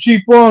had some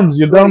cheap ones.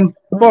 You Like, done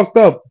fucked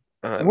up.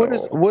 I what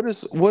is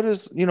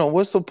know.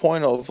 what's the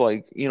point of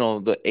like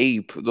the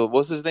ape?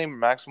 What's his name?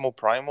 Maximal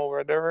Primal, or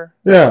whatever.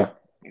 Like, Yeah,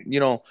 you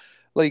know,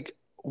 like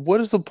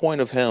what is the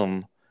point of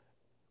him?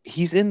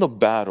 He's in the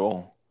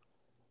battle.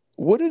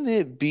 Wouldn't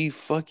it be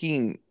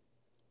fucking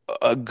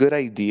a good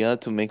idea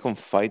to make him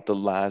fight the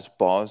last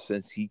boss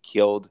since he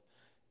killed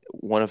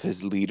one of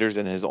his leaders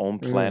in his own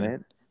Mm,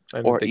 planet,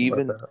 I didn't or think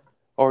about even that.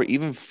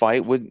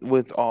 fight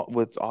with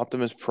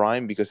Optimus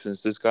Prime because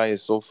since this guy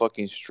is so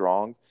fucking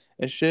strong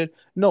and shit.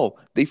 No,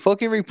 they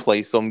fucking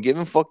replaced him, give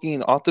him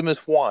fucking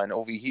Optimus One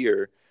over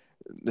here,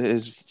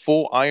 his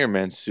full Iron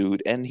Man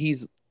suit, and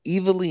he's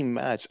evenly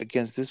matched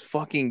against this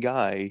fucking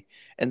guy,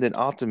 and then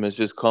Optimus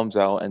just comes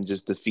out and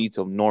just defeats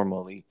him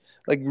normally.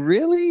 Like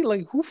really?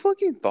 Like who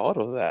fucking thought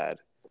of that?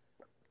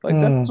 Like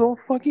that's mm, so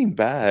fucking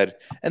bad.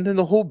 And then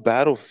the whole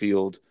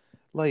battlefield,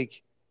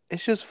 like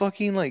it's just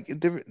fucking like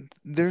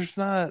there's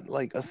not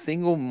like a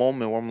single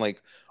moment where I'm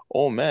like,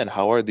 oh man,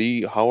 how are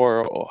the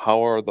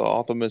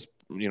Optimus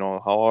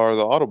how are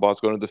the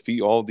Autobots going to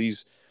defeat all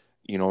these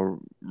you know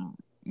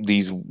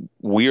these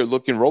weird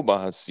looking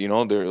robots?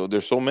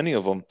 There's so many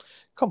of them.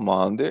 Come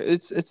on,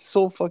 it's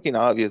so fucking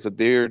obvious that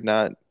they're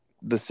not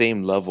the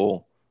same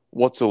level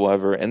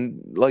whatsoever.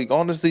 And like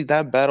honestly,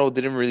 that battle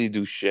didn't really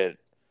do shit.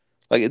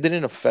 Like it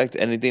didn't affect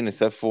anything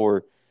except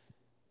for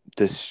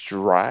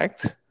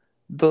distract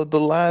the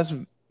last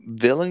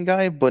villain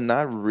guy, but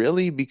not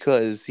really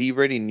because he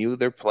already knew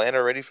their plan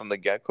already from the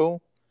get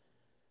go.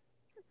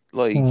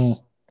 Like mm.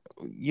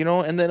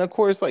 and then of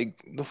course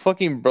like the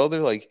fucking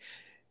brother, like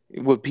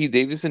with Pete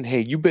Davidson,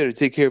 hey, you better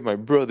take care of my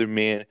brother,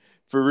 man.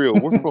 For real,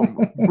 we're from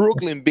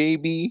Brooklyn,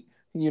 baby.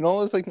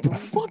 It's like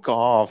fuck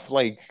off,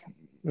 like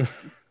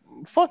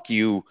fuck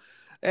you.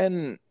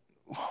 And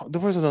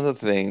there was another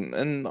thing,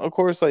 and of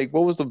course, like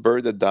what was the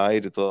bird that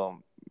died? It's that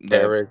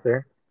Terror right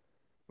there.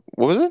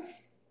 what was it?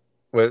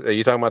 What are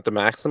you talking about? The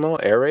Maximal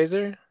Air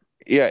Razor?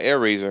 Yeah, Air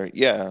Razor.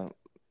 Yeah,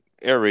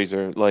 Air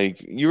Razor.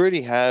 Like you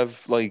already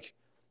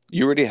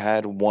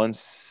had one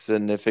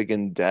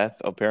significant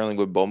death apparently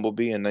with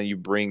Bumblebee, and then you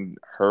bring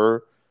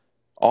her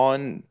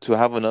on to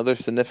have another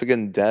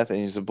significant death, and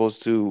you're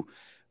supposed to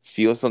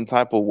feel some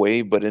type of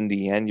way, but in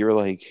the end, you're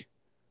like,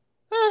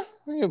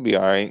 you'll be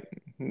all right.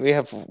 We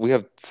have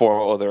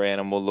four other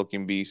animal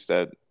looking beasts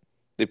that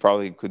they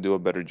probably could do a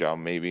better job,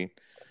 maybe.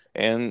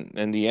 And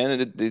in the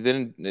end, they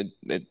didn't.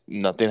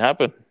 Nothing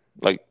happened.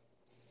 Like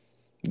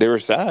they were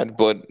sad,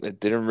 but it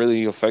didn't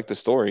really affect the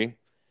story.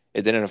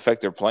 It didn't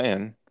affect their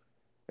plan.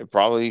 It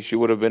probably she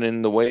would have been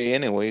in the way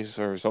anyways,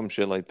 or some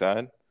shit like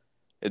that.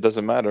 It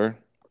doesn't matter.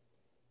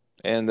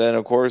 And then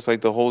of course,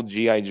 like the whole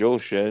GI Joe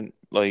shit.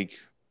 Like,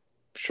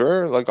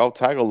 sure, like I'll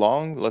tag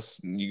along. Let's.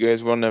 You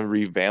guys want to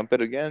revamp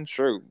it again?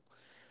 Sure,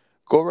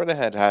 go right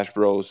ahead, Hash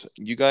Bros.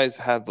 You guys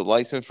have the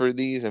license for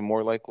these, and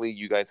more likely,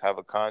 you guys have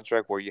a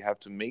contract where you have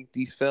to make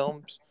these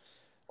films,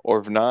 or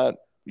if not,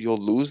 you'll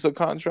lose the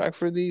contract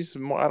for these.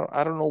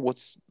 I don't know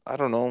what's. I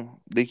don't know.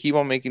 They keep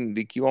on making.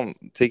 They keep on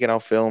taking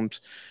out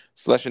films,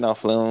 fleshing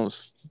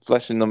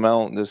them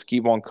out. Just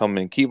keep on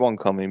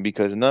coming,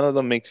 because none of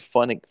them make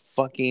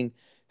fucking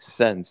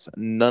sense.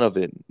 None of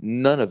it.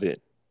 None of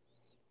it.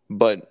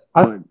 But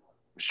I,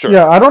 sure.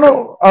 yeah, I don't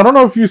know. I don't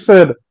know if you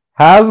said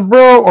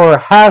Hasbro or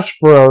Hash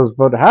Bros,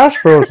 but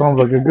Hash Bros sounds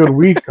like a good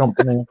weed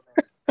company.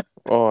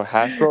 Oh,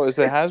 Hasbro. Is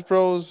it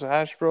Hasbro's?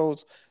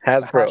 Hashbro's?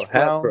 Hash Hasbro, Hasbro,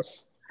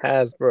 Browns?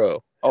 Hasbro,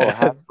 Oh,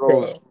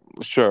 Hasbro's.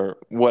 Hasbro. Sure,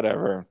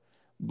 whatever.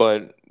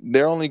 But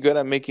they're only good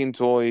at making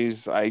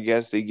toys. I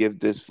guess they give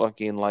this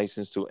fucking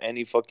license to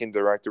any fucking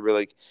director. Be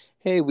like,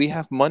 hey, we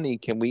have money.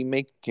 Can we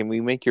make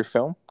your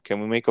film? Can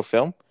we make a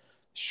film?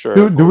 Sure,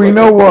 Do go we right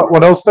know ahead.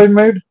 what else they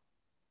made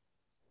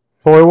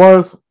toy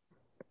wise?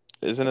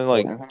 Isn't it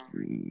What?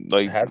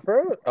 like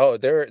Hasbro? Oh,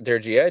 they're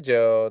GI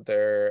Joe.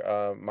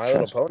 They're My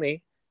Little trans?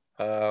 Pony.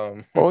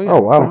 Um, Oh Oh yeah.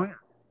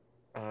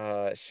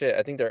 wow. shit.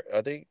 I think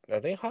are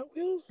they Hot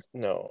Wheels?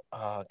 No.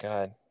 Oh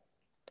God.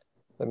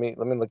 Let me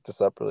look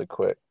this up really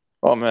quick.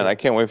 Oh man, I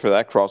can't wait for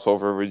that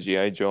crossover with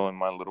GI Joe and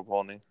My Little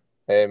Pony.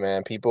 Hey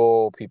man,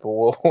 people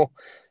will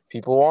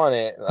people want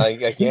it. I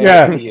Yeah.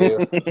 guarantee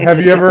you.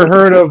 Have you ever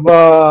heard of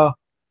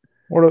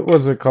what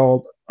was it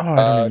called? Oh, I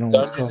don't even know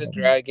what it's Dungeons and called.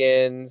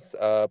 Dragons,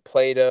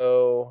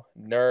 Play-Doh,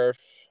 Nerf,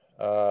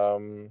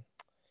 um,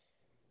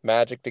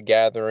 Magic the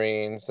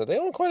Gathering. So they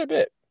own quite a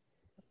bit.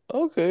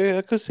 Okay,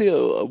 I could see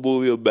a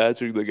movie of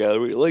Magic the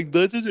Gathering, like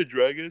Dungeons and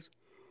Dragons.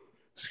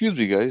 Excuse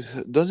me, guys.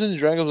 Dungeons and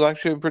Dragons was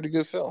actually a pretty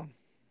good film.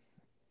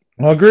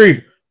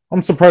 Agreed.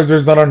 I'm surprised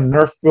there's not a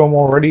Nerf film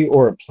already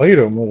or a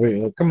Play-Doh movie.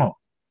 Like, come on.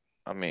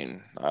 I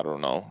mean, I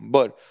don't know,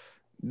 but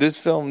this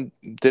film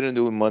didn't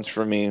do much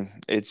for me.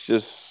 It's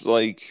just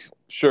like,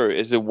 sure,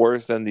 is it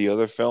worse than the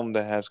other film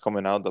that has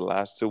coming out, the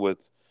last two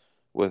with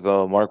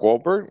Mark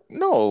Wahlberg?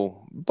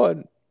 No, but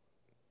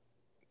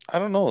I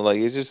don't know. Like,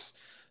 it's just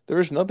there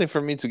was nothing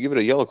for me to give it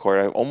a yellow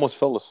card. I almost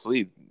fell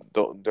asleep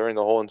during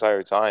the whole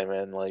entire time,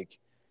 and like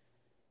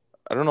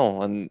I don't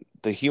know. And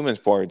the humans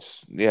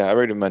parts, yeah, I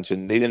already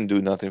mentioned they didn't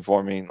do nothing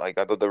for me. Like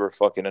I thought they were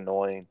fucking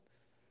annoying.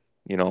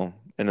 In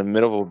the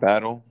middle of a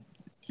battle,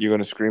 you're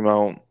gonna scream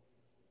out,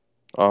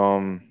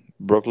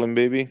 Brooklyn,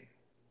 baby.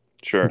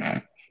 Sure.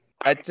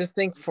 I just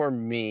think for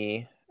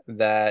me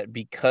that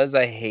because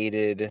I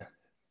hated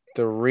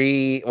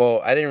three,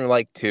 well, I didn't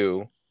like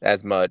two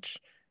as much,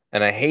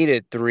 and I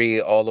hated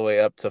three all the way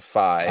up to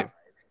five.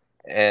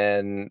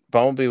 And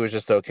Bumblebee was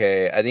just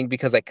okay. I think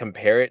because I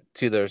compare it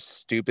to those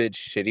stupid,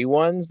 shitty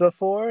ones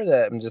before,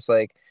 that I'm just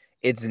like,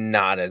 it's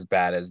not as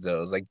bad as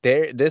those. Like,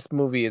 this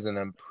movie is an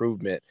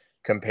improvement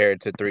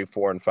compared to three,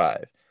 four, and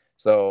five.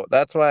 So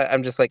that's why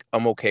I'm just like,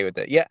 I'm okay with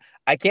it. Yeah,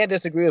 I can't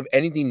disagree with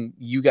anything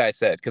you guys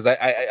said because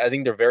I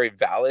think they're very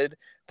valid.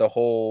 The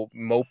whole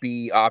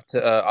mopey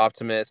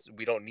Optimus,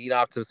 we don't need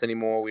Optimus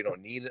anymore. We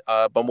don't need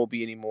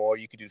Bumblebee anymore.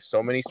 You could do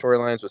so many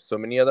storylines with so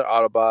many other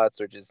Autobots,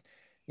 or just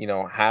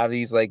have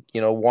these like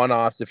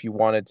one-offs if you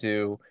wanted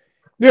to.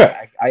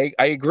 Yeah. I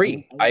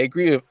agree. I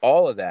agree with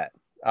all of that.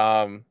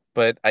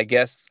 But I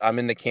guess I'm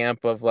in the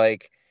camp of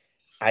like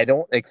I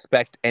don't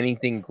expect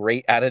anything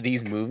great out of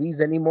these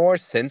movies anymore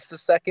since the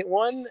second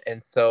one,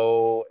 and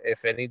so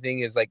if anything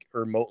is like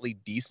remotely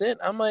decent,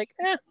 I'm like,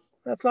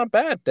 that's not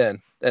bad then.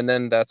 And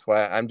then that's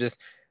why I'm just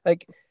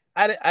like,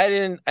 I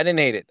didn't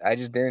hate it. I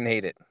just didn't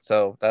hate it.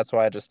 So that's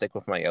why I just stick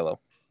with my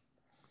yellow.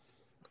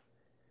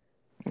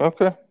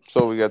 Okay.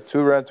 So we got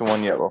two reds and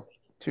one yellow.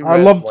 Two I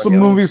reds, love one some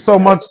yellow. movies so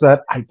much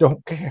that I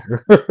don't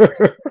care.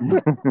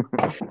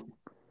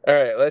 All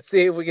right, let's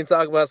see if we can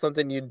talk about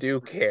something you do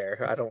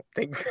care. I don't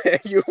think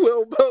that you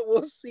will, but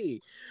we'll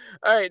see.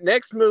 All right,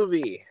 next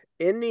movie,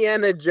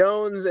 Indiana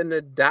Jones and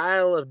the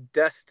Dial of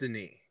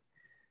Destiny.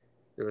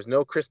 There was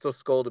no Crystal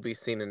Skull to be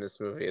seen in this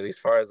movie, at least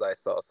far as I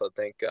saw, so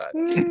thank God.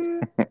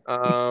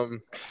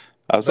 Um,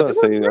 I was but gonna there was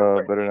say,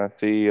 different. better not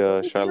see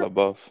Shia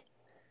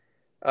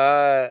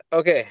LaBeouf.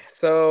 Okay,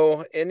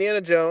 so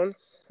Indiana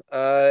Jones.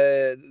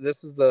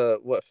 This is the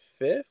what,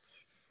 fifth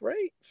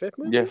right? Fifth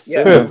movie? Yeah,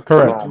 Yeah. Fifth,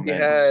 correct. Oh, We man.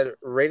 had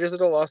Raiders of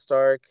the Lost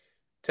Ark,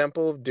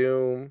 Temple of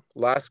Doom,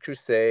 Last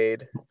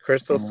Crusade,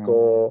 Crystal Mhm.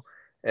 Skull,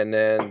 and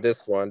then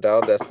this one, Dial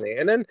of Destiny.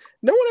 And then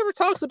no one ever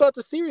talks about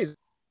the series.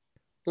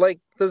 Like,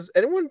 does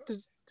everyone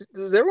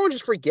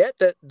just forget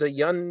that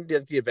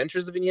the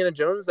Adventures of Indiana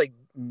Jones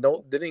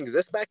didn't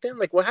exist back then?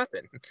 Like, what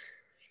happened?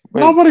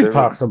 Wait, Nobody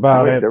talks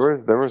about it.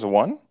 there was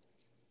one?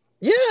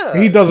 Yeah,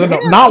 He doesn't know.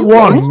 yeah, Not you one,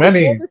 watched it all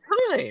many. the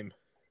time.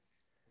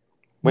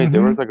 Wait,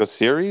 there Mhm. was like a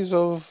series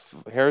of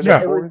Harrison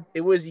Yeah. Ford?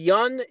 It was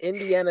young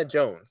Indiana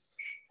Jones.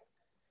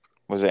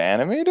 Was it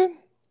animated?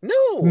 No,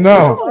 it was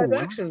No. a live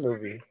action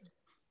movie.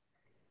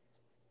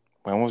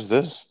 When was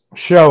this?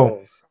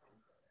 Show.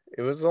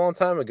 It was a long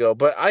time ago,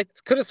 but I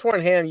could have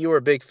sworn, Ham, you were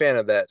a big fan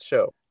of that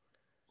show.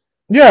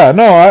 Yeah,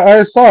 no,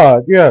 I saw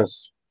it,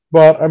 yes.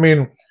 But I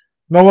mean,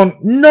 no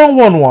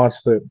one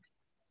watched it.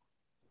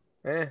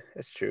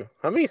 It's true.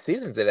 How many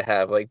seasons did it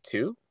have? Like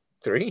 2,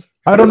 3?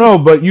 I don't know,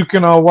 but you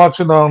can watch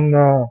it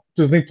on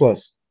Disney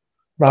Plus.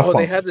 Not Oh, they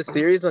sponsored. had the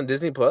series on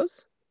Disney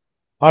Plus?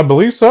 I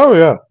believe so,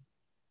 yeah.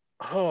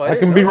 Oh, I I didn't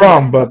can be know that.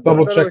 wrong, but I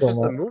double thought it check was on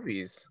just the that.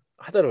 movies.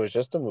 I thought it was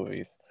just the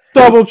movies.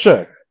 Double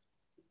check.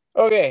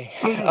 Okay,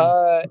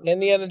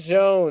 Indiana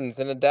Jones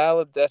and the Dial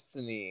of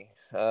Destiny.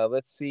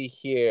 Let's see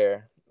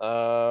here.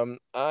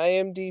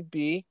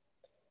 IMDb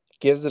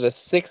gives it a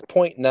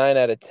 6.9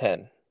 out of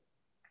 10.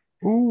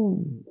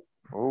 Ooh.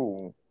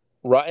 Oh.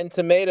 Rotten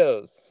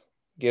Tomatoes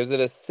gives it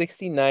a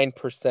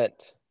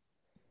 69%.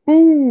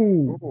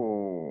 Ooh.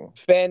 Ooh.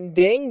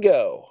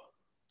 Fandango.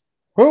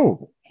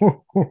 Oh.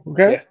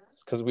 Okay.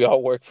 Yes, because we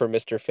all work for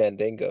Mr.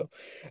 Fandango.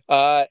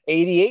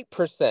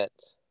 88%.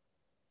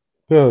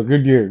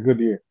 Good year. Good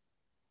year.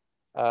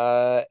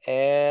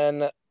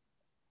 And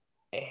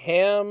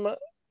Ham,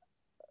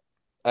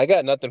 I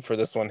got nothing for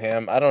this one,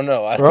 Ham. I don't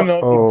know. I don't know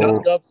if you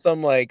dug Uh-oh. up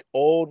some like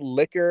old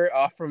liquor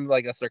off from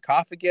like a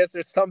sarcophagus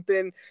or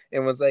something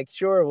and was like,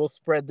 sure, we'll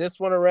spread this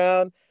one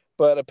around.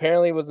 But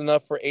apparently it was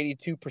enough for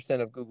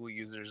 82% of Google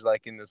users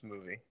like in this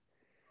movie.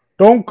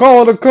 Don't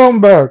call it a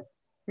comeback.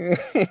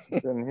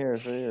 Didn't hear,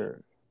 so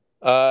here.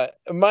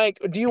 Mike,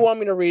 do you want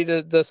me to read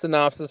the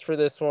synopsis for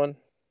this one?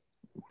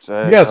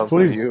 Say, Yes, up to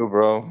please. you,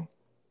 bro.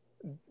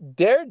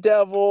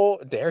 Daredevil,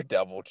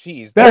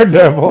 jeez.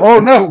 Daredevil. Oh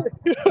no.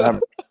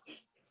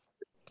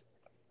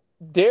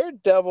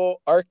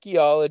 Daredevil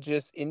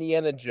archaeologist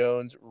Indiana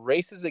Jones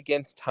races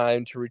against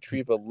time to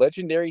retrieve a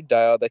legendary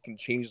dial that can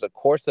change the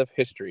course of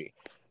history.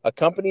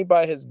 Accompanied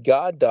by his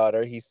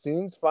goddaughter, he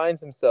soon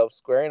finds himself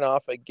squaring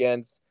off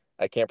against,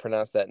 I can't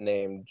pronounce that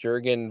name,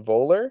 Jürgen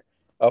Voller,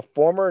 a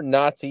former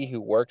Nazi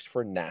who works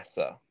for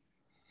NASA.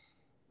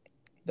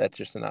 That's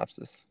your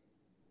synopsis.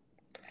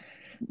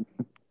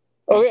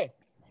 Okay.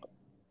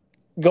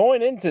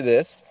 Going into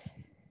this,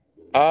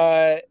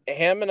 Ham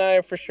and I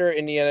are for sure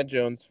Indiana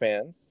Jones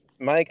fans.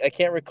 Mike, I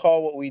can't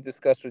recall what we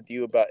discussed with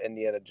you about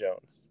Indiana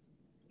Jones.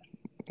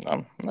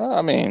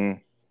 I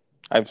mean,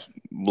 I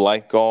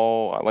like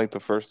the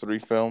first three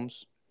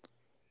films.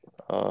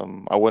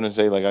 I wouldn't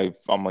say like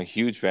I'm a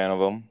huge fan of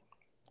them.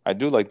 I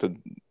do like the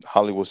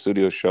Hollywood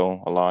Studio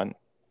show a lot.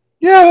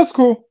 Yeah, that's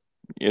cool.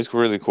 It's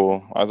really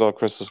cool. I thought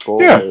Crystal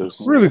Skull Yeah, was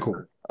really cool.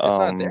 It's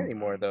not there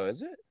anymore, though,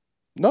 is it?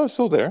 no, it's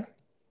still there.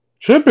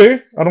 Should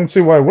be. I don't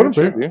see why it It wouldn't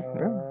should be. be.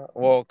 Yeah.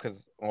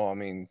 I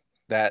mean,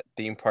 that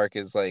theme park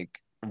is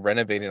like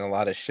renovating a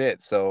lot of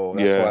shit, so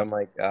that's why Yeah. I'm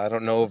like, I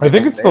don't know if I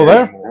think it's it's still there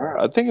there. anymore.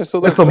 I think it's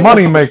still there. It's a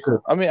money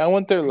maker. I mean, I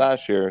went there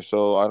last year,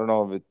 so I don't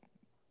know if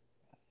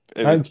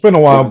It's been a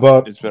while,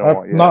 but it's been a I've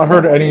while. not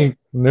heard any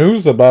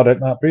news about it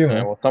not being All right,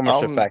 there. well, someone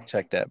should fact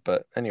check that,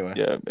 but anyway.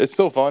 Yeah, it's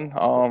still fun.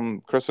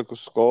 Crystal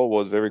Skull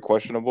was very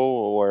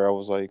questionable, where I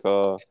was like,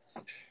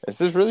 is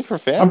this really for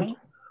fans?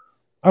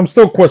 I'm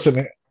still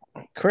questioning it.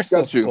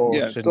 Crystal Got you. Skull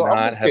Yeah, should so I'm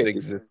not have okay.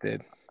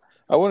 existed.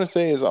 I wouldn't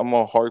say is I'm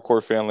a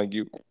hardcore fan like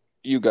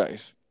you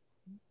guys.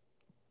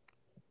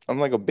 I'm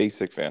like a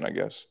basic fan, I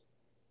guess.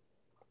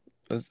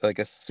 It's like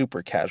a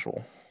super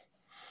casual.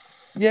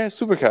 Yeah,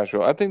 super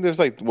casual. I think there's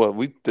like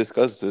we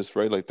discussed this,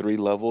 right? Like 3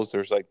 levels.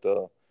 There's like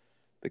the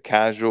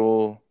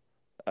casual.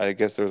 I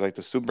guess there's like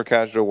the super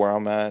casual where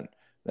I'm at.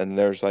 Then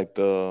there's like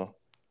the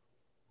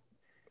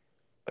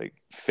like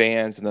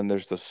fans, and then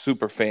there's the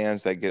super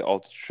fans that get all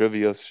the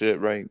trivia shit,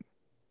 right?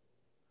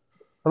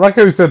 I like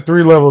how you said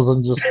 3 levels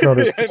and just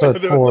noticed I know,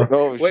 said there was 4.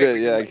 Oh wait, shit,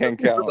 yeah, I can't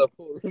count.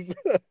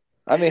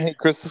 I mean, hey,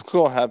 Christmas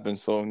School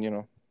happens, so you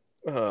know.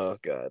 Oh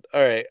god.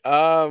 All right.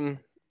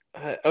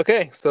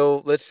 Okay,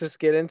 so let's just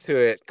get into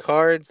it.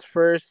 Cards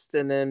first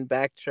and then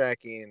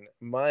backtracking.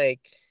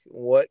 Mike,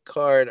 what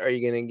card are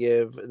you going to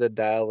give the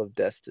Dial of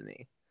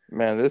Destiny?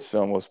 Man, this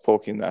film was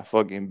poking that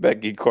fucking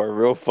Becky card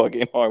real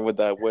fucking hard with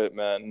that whip,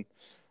 man.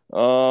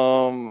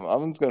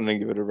 I'm just gonna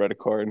give it a red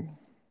card.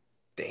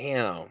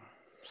 Damn.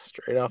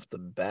 Straight off the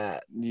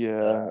bat.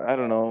 Yeah, I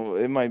don't know.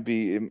 It might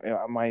be.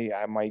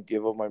 I might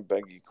give up my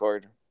Becky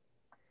card.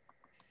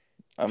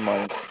 I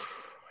might.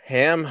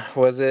 Ham,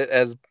 was it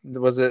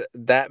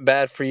that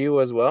bad for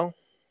you as well?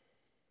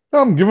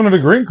 I'm giving it a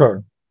green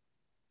card.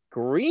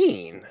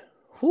 Green.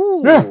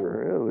 Ooh. Yeah.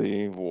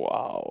 Really?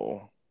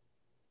 Wow.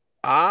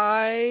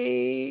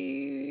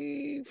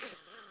 I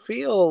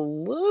feel a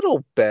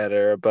little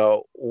better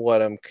about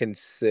what I'm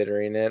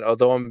considering it,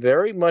 although I'm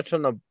very much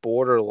on the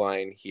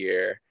borderline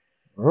here.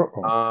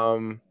 Uh-oh.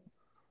 Um,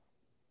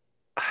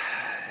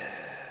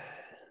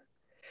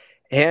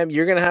 Ham,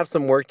 you're gonna have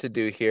some work to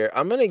do here.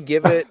 I'm gonna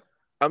give it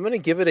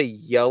a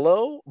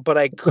yellow, but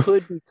I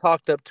could be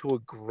talked up to a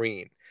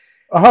green.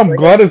 I'm Like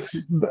glad it's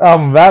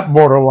that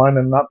borderline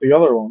and not the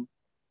other one.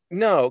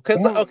 no,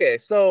 because Well, okay,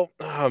 so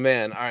oh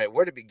man, all right,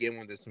 where to begin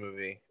with this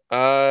movie?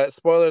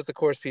 Spoilers, of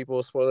course,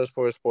 people. Spoilers,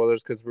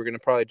 because we're gonna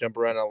probably jump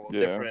around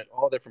yeah,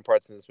 all different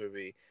parts in this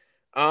movie.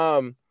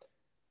 Um,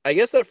 I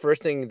guess the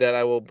first thing that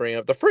I will bring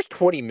up, the first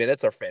 20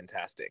 minutes are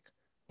fantastic.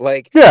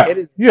 Like Yeah. it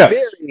is Yes.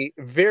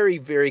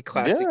 very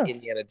classic yeah.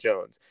 Indiana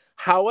Jones.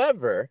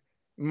 However,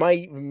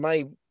 my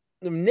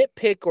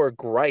nitpick or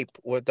gripe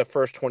with the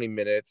first 20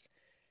 minutes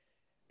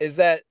is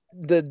that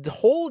the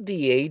whole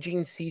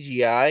de-aging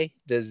CGI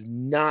does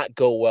not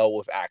go well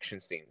with action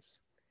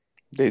scenes.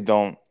 They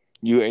don't.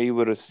 You're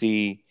able to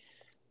see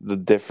the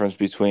difference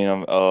between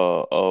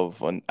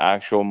of an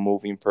actual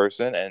moving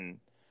person and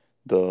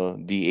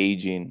the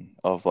aging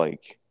of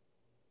like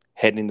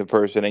heading the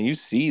person, and you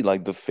see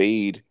like the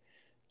fade,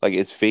 like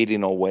it's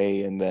fading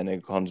away, and then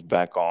it comes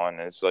back on.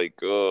 And it's like,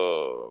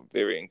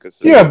 very Yeah,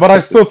 inconsistent. but I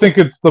still think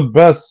it's the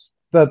best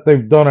that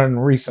they've done in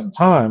recent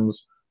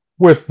times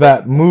with But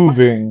that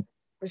moving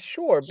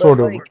sure, but sort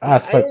of like I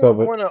aspect don't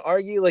of it. want to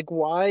argue like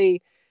why.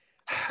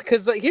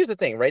 Because like here's the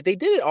thing, right? They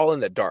did it all in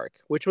the dark,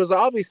 which was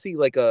obviously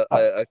like Uh,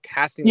 a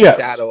casting the yes.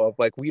 shadow of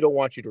like we don't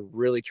want you to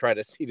really try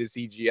to see the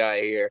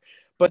CGI here.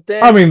 But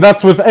I then mean,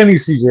 that's with any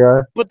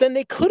CGI. but then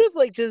they could have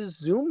like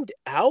just zoomed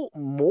out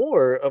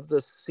more of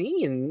the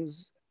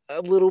scenes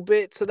a little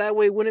bit so that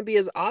way it wouldn't be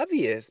as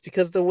obvious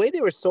because the way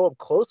they were so up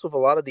close with a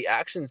lot of the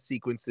action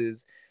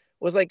sequences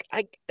was like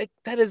I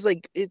that is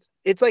like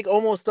it's like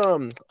almost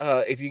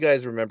if you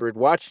guys remembered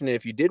watching it,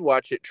 if you did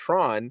watch it,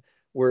 Tron,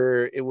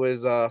 where it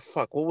was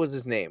fuck, what was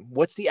his name,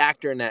 what's the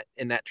actor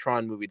in that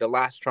Tron movie, the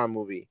last Tron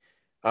movie,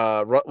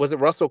 was it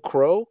Russell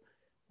Crowe,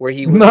 where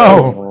he was like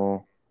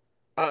No.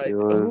 No, it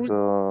was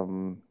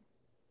who's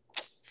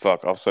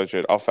fuck. I'll search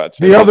it. I'll fact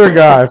check The it. other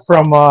guy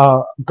from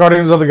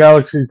Guardians of the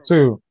Galaxy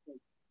 2.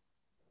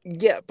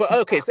 Yeah, but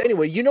okay, so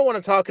anyway, you know what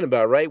I'm talking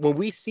about, right? When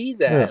we see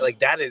that, Yes. like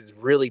that is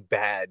really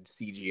bad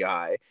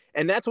CGI.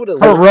 And that's what it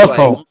Kurt looked like.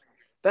 Russell.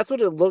 That's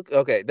what it looked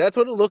okay, that's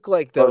what it looked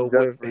like Oh, though Jeff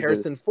with Bridges.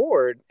 Harrison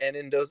Ford and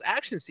in those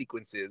action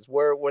sequences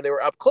where when they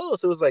were up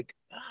close, it was like,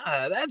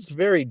 that's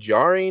very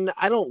jarring.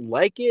 I don't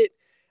like it.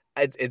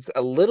 It's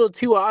a little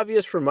too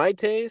obvious for my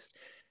taste.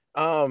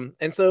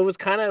 And so it was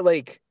kind of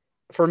like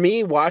for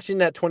me watching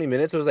that 20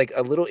 minutes, it was like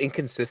a little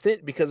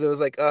inconsistent because it was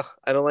like, oh,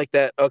 I don't like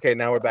that. Okay,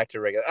 now we're back to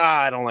regular.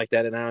 Ah, I don't like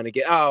that. And now and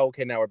again, oh,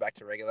 okay, now we're back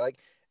to regular. Like,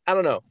 I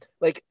don't know.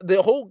 Like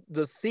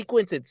the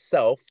sequence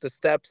itself, the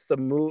steps, the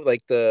move,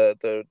 like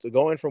the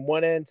going from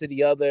one end to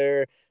the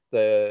other,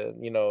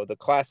 the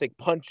classic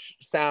punch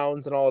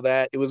sounds and all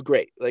that. It was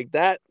great. Like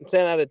that,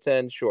 10 out of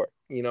 10, sure.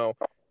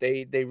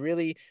 They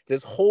really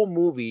this whole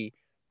movie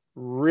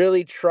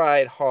really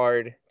tried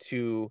hard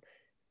to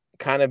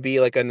kind of be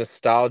like a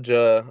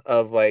nostalgia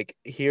of like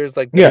here's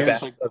like the Yes.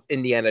 best of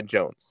Indiana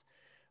Jones.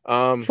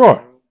 Um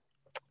Sure.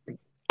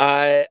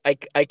 I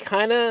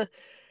kind of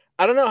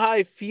I don't know how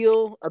I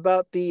feel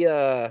about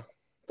the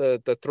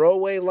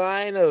throwaway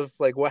line of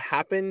like what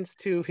happens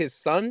to his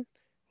son,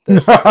 the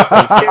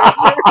main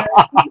character.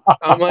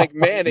 I'm like,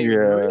 man, they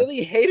Yeah.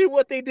 really hated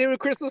what they did with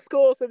Crystal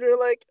Skull, so they're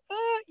like,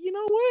 you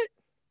know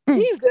what?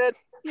 He's dead.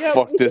 Yeah,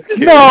 Fuck this just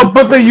kid. No,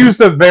 but they used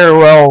it very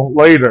well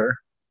later.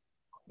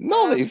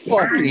 No, they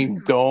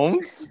fucking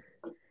don't.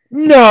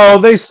 No,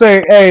 they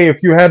say, hey,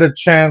 if you had a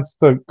chance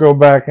to go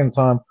back in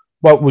time,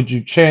 what would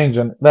you change?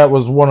 And that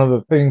was one of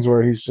the things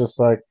where he's just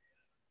like,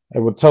 I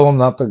would tell him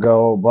not to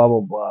go, blah, blah,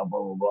 blah,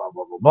 blah, blah, blah,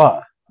 blah, blah,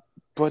 blah.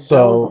 But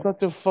that was So,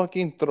 such a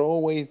fucking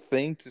throwaway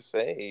thing to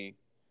say.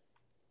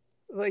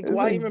 like It's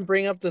why like, even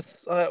bring up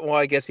this well,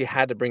 I guess he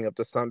had to bring up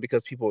the son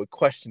because people would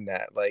question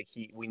that, like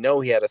we know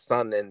he had a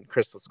son in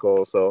Crystal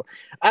Skull, so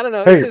I don't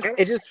know, hey,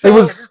 it just it felt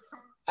was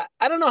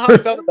I don't know how I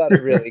felt about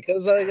it really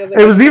because like I was like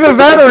it I was think it either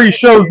was the that or he best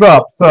shows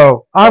up.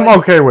 So but I'm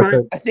okay with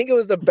it. I think it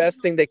was the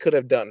best thing they could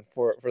have done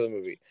for the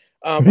movie.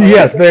 I like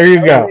Yes, there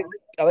you go.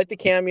 I like the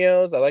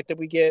cameos. I like that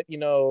we get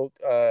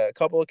a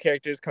couple of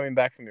characters coming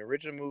back from the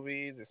original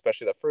movies,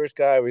 especially the first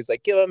guy where he's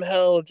like, "Give him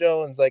hell,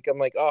 Jones." Like I'm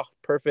like, oh,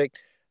 perfect.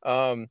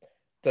 Um,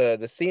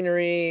 the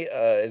scenery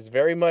is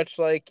very much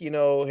like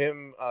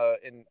him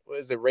in what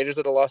is it, Raiders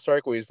of the Lost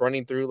Ark, where he's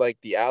running through like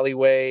the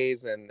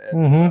alleyways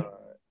Hmm.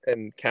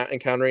 and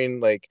encountering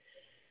like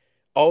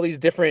all these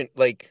different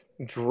like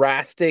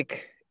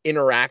drastic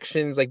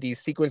interactions, like these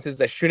sequences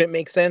that shouldn't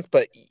make sense,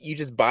 but you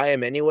just buy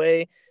them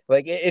anyway.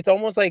 Like it's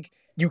almost like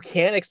you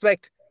can't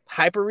expect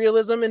hyper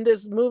realism in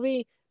this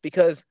movie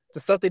because the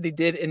stuff that they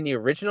did in the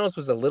originals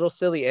was a little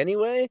silly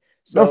anyway. Of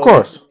So it's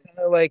course. just kind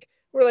of like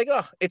we're like,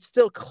 oh, it's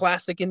still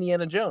classic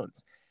Indiana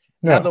Jones.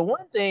 Now, Yeah. the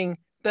one thing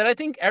that I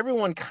think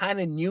everyone kind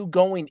of knew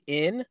going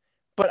in,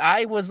 but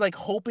I was like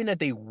hoping that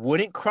they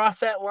wouldn't cross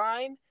that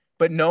line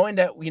But knowing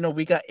that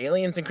we got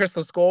aliens in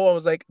Crystal Skull, I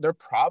was like, they're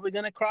probably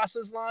gonna cross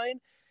this line.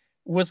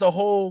 Was the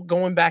whole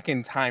going back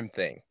in time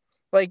thing?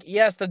 Like,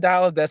 yes, the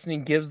Dial of Destiny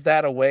gives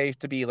that away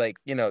to be like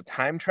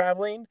time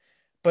traveling,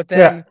 but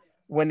Yeah. then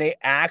when they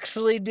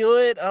actually do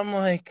it, I'm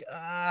like,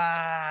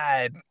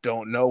 I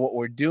don't know what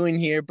we're doing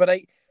here. But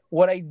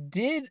what I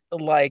did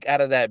like out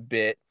of that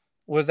bit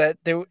was that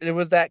there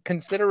was that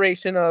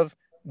consideration of,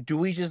 do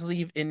we just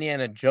leave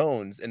Indiana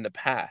Jones in the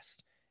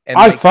past?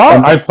 And I like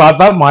thought I thought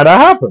that might have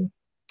happened.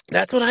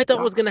 that's what I thought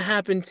was gonna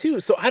happen too.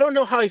 So I don't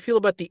know how I feel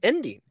about the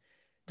ending.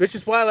 Which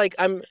is why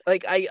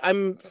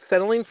I'm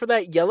settling for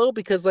that yellow,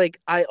 because like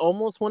I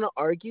almost want to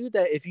argue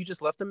that if you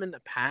just left them in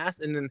the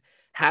past and then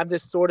have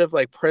this sort of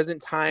like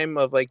present time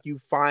of like you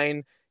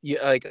find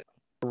like a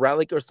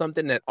relic or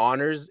something that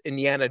honors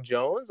Indiana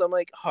Jones, I'm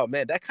like, oh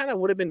man, that kind of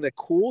would have been the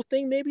cool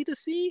thing maybe to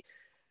see.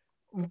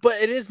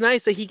 But it is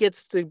nice that he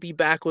gets to be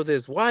back with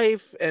his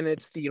wife, and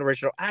it's the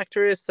original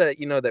actress that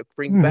that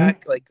brings Hmm.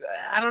 back. Like,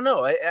 I don't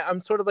know, I'm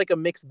sort of like a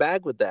mixed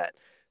bag with that.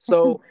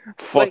 So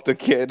Fuck like, the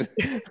kid.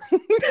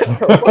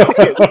 bro, fuck the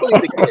kid. We don't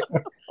need the kid.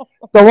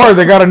 Don't worry,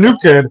 they got a new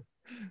kid.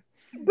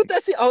 But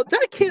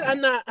that kid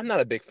I'm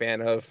not a big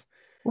fan of.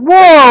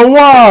 Whoa,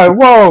 why?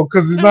 Whoa,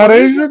 because he's No, not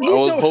he's no, Asian? I he's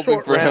was no hoping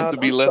short for him to round.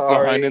 be I'm left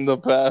behind sorry. in the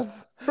past.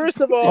 First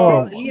of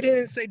all, Oh, he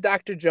didn't say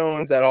Dr.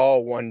 Jones at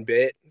all one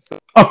bit. So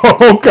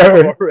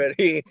okay.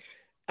 already,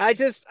 I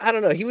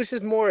don't know. He was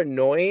just more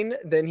annoying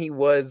than he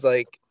was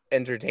like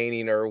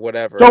entertaining or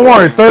whatever. Don't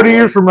worry, Like 30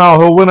 years from now,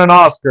 he'll win an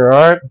Oscar,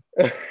 all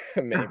right?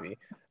 maybe.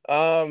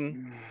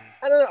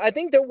 I don't know. I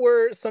think there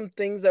were some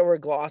things that were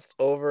glossed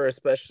over,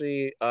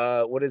 especially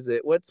what is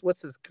it? What's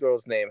this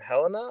girl's name?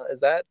 Helena? Is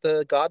that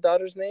the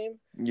goddaughter's name?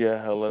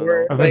 Yeah, Helena.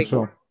 Where I think like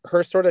so.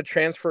 her sort of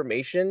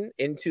transformation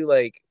into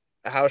like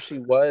how she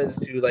was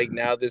to like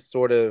now this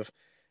sort of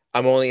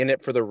I'm only in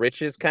it for the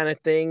riches kind of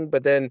thing.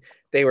 But then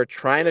they were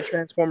trying to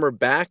transform her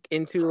back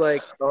into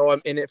like, oh,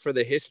 I'm in it for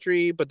the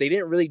history, but they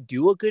didn't really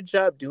do a good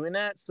job doing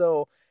that.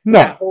 So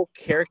that No, whole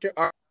character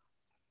arc,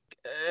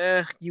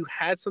 you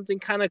had something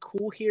kind of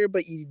cool here,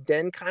 but you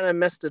then kind of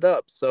messed it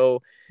up.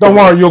 So don't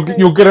worry, that's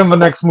you'll why get in the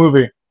next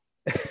movie.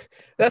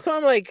 that's why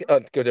I'm like,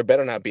 oh, good, there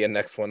better not be a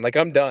next one. Like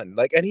I'm done.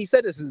 Like, and he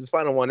said this is his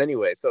final one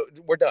anyway, so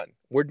we're done.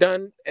 We're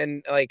done.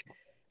 And like,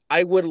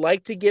 I would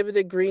like to give it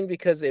a green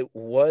because it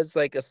was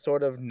like a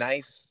sort of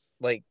nice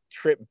like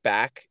trip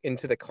back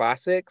into the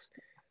classics.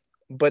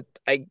 But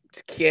I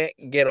can't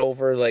get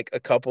over like a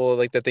couple of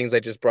like the things I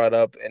just brought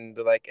up and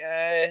be like,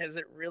 is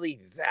it really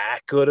that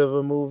good of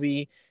a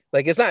movie?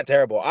 Like, it's not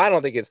terrible. I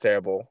don't think it's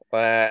terrible.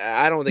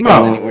 I don't think it's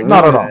No, anywhere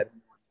near not at all.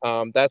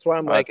 bad. That's why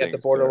I'm I like at think the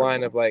it's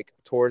borderline of terrible. like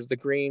towards the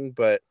green,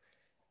 but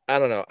I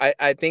don't know.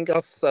 I think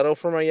I'll settle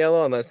for my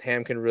yellow unless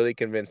Ham can really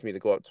convince me to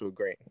go up to a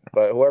green.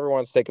 But whoever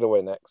wants to take it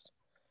away next.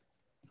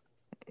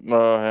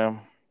 Him.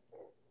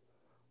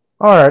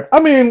 All right. I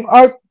mean,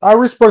 I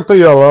respect the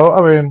yellow.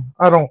 I mean,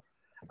 I don't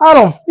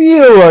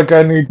feel like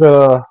I need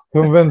to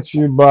convince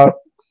you, but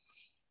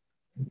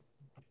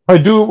I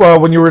do.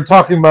 When you were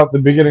talking about the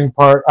beginning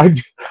part,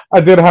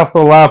 I did have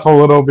to laugh a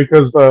little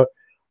because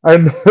I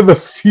know the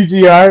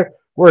CGI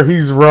where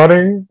he's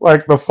running,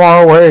 like the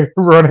far away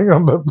running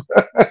on the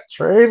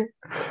train.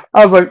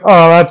 I was like,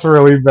 oh, that's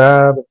really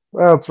bad.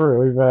 That's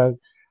really bad.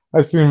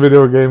 I've seen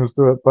video games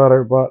do it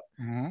better, but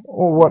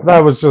what that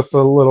was just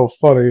a little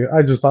funny.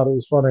 I just thought it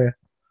was funny.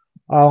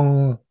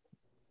 Um,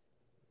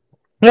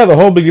 yeah, the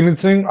whole beginning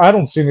thing, I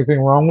don't see anything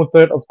wrong with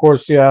it. Of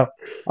course, yeah,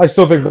 I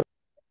still think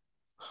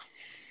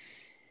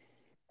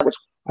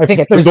I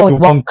think there's only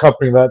one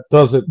company that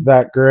does it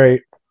that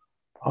great.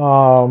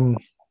 Um,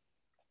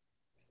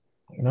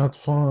 that's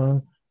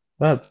fine.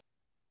 That's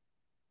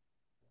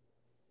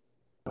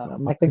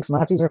Mike thinks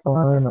Nazis are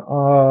fine.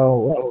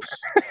 What else?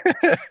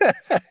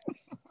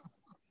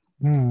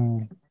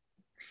 Hmm.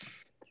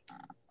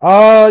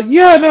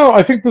 Yeah, no,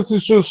 I think this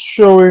is just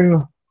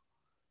showing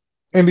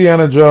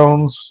Indiana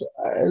Jones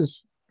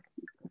as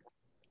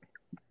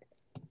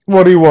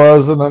what he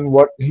was and then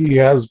what he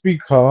has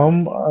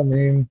become. I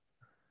mean,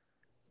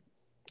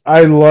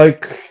 I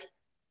like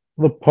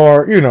the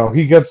part,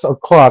 he gets a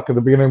clock at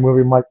the beginning of the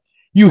movie. Mike,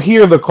 you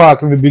hear the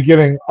clock in the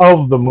beginning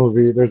of the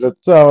movie. There's a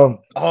so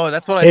Oh,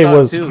 that's what I it thought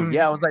was too.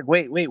 Yeah, I was like,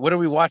 wait, what are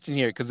we watching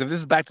here? Because if this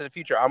is Back to the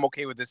Future, I'm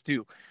okay with this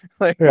too.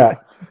 Like, yeah.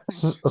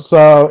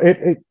 So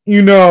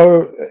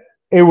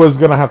it was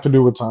gonna have to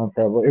do with time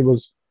travel. It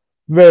was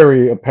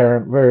very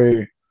apparent,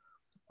 very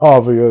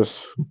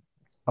obvious.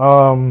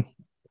 Um,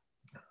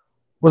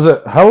 was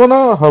it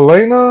Helena?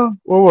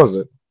 What was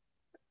it?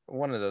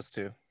 one of those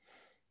two.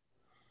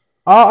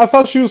 I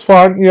thought she was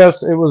fine.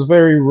 Yes, it was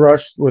very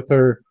rushed with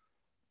her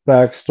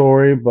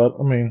backstory, but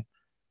I mean,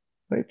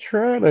 they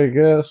tried, I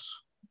guess.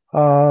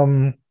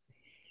 Um,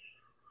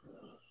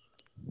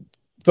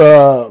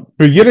 the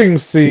beginning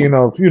scene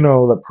of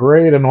the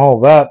parade and all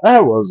that,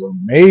 that was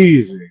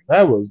amazing.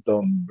 That was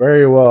done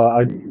very well.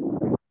 I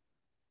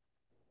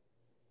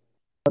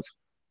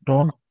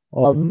done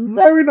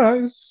very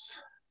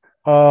nice.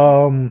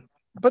 Um,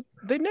 But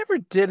they never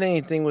did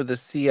anything with the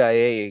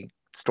CIA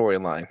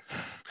storyline.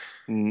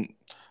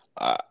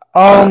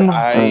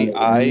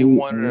 I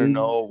wanted to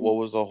know what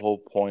was the whole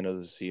point of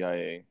the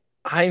CIA.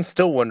 I'm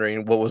still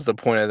wondering what was the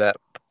point of that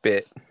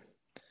bit.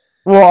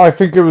 Well, I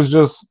think it was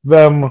just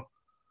them,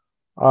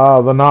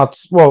 the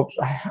Nazis. Well,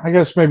 I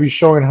guess maybe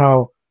showing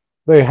how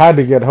they had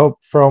to get help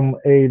from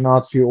a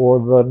Nazi or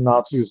the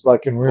Nazis,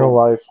 like in But real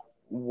life,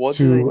 what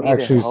do they to need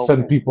actually help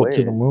send people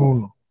to the with?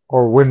 moon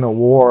or win a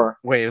war.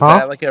 Wait, is Huh?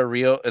 that like a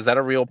real? Is that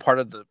a real part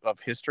of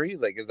history?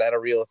 Like, is that a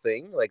real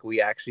thing? Like,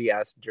 we actually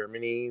asked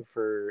Germany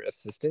for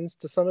assistance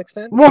to some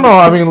extent. Well, no,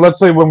 I mean, let's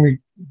say when we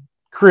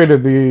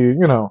created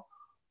the,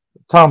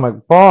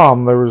 atomic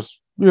bomb, there was,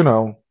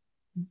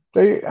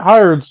 they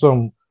hired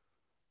some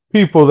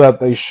people that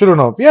they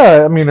shouldn't have.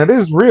 Yeah, I mean, it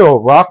is real.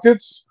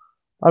 Rockets.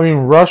 I mean,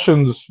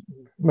 Russians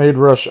made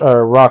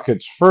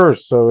rockets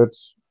first, so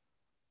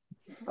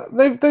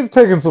they've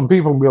taken some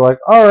people and be like,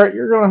 all right,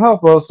 you're gonna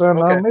help us, and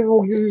Okay, maybe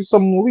we'll give you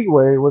some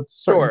leeway with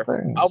certain sure.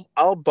 things.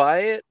 I'll buy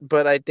it,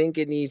 but I think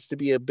it needs to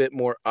be a bit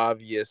more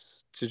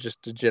obvious to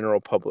just the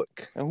general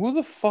public. And who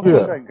the fuck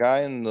was Yeah. that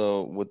guy in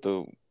the with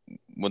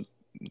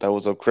that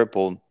was a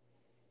crippled?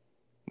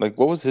 Like,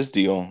 what was his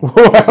deal?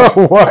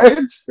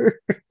 What?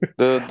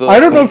 The I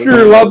don't know if you're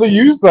allowed to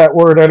use that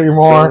word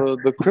anymore.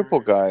 the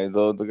cripple guy,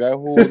 the guy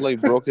who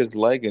like broke his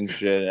leg and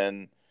shit,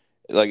 and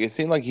like it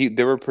seemed like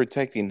they were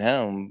protecting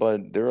him,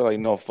 but they were like,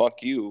 no,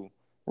 fuck you,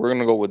 we're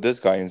gonna go with this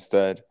guy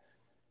instead.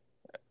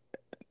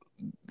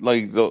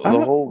 Like I'm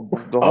not,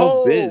 the whole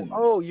Oh, bid,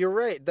 oh, you're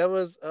right. That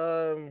was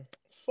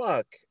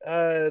fuck.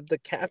 The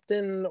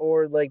captain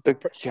or like the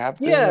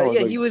captain yeah, or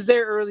yeah, like he was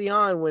there early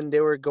on when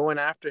they were going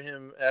after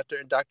him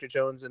after Dr.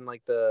 Jones in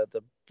like the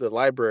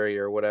library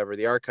or whatever,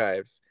 the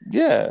archives.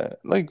 yeah,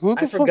 like who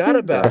I the fuck forgot is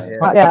about that?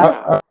 him.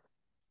 yeah,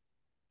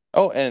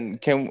 Oh, and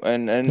can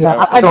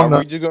yeah, I and don't are know.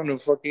 we just gonna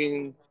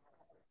fucking?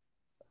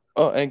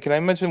 Oh, and can I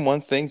mention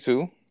one thing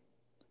too?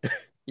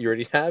 You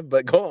already have,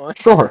 but go on.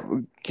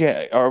 Sure.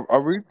 Can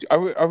are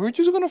we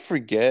just gonna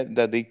forget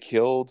that they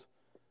killed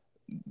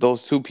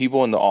those two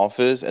people in the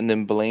office and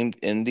then blamed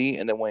Indy,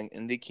 and then when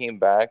Indy came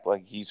back,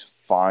 like he's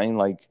fine,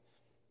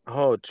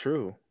 Oh,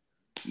 true.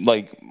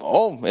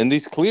 oh,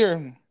 Indy's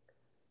clear.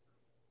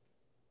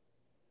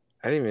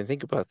 I didn't even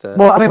think about that.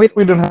 Well, I mean,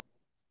 we didn't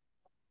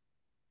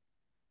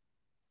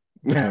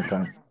have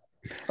time.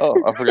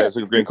 Oh, I forgot. It's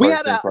a green We card.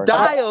 had Green a card.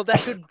 dial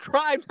that could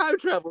time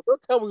travel.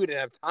 Don't tell me we didn't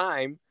have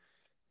time.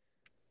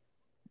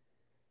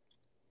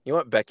 You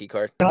want Becky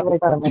card?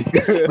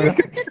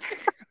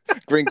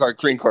 Green card.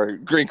 Green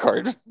card. Green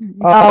card.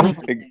 Um,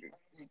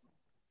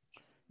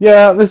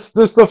 yeah, this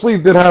definitely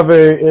did have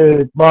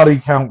a body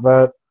count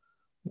that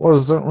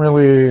wasn't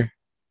really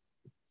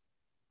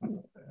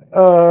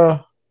uh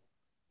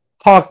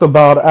talked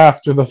about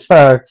after the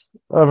fact.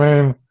 I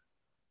mean,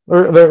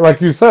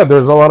 like you said,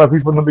 there's a lot of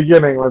people in the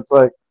beginning where it's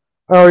like,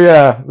 oh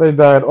yeah, they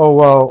died. Oh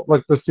well,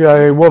 like the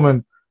CIA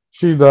woman,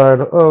 she died.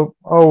 Oh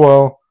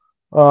well.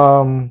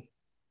 Um,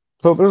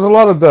 so there's a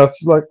lot of deaths.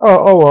 Like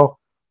oh well.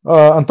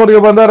 Antonio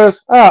Banderas.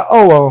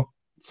 Oh well.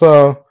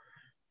 So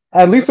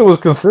at least it was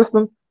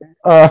consistent.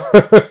 Uh,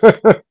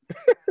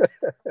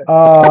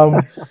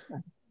 um,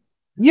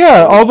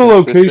 yeah, It was all the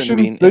consistent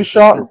being locations they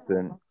shot.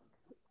 inconsistent.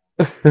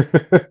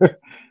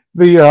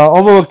 The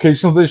all the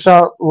locations they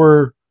shot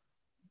were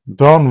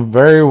done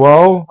very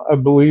well. I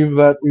believe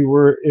that we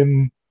were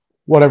in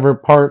whatever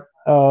part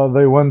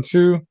they went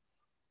to.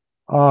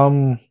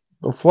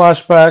 The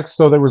flashback.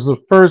 So there was the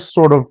first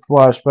sort of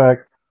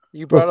flashback.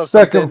 You The brought up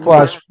second something.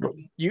 flash.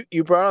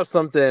 You brought up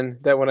something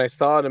that when I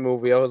saw in the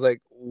movie, I was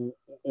like,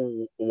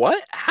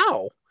 "What?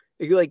 How?"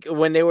 Like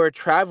when they were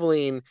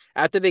traveling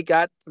after they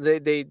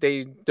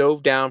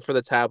dove down for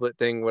the tablet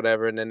thing,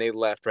 whatever, and then they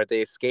left. Right,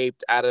 they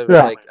escaped out of it,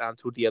 Yeah, like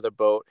onto the other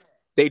boat.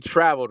 They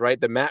traveled. Right,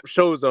 the map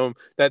shows them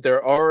that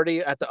they're already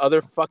at the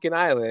other fucking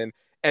island,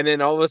 and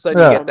then all of a sudden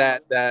you yeah. get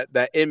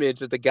that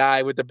image of the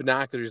guy with the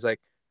binoculars, like,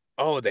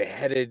 "Oh, they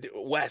headed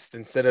west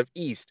instead of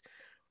east."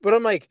 But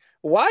I'm like,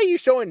 why are you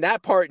showing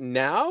that part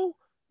now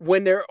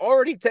when they're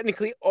already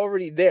technically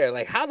already there?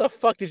 Like, how the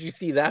fuck did you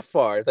see that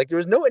far? Like, there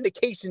was no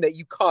indication that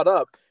you caught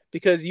up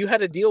because you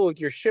had to deal with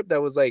your ship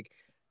that was like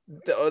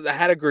that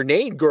had a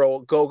grenade girl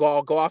go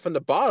off in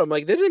the bottom.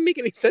 Like, that didn't make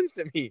any sense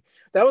to me.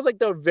 That was like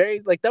the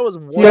very like that was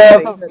one Yeah,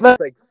 thing that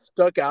like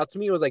stuck out to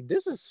me. It was like,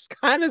 this is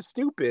kind of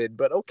stupid,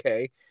 but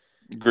okay.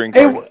 Green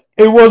card.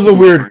 it was a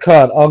weird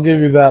cut. I'll give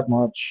you that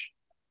much.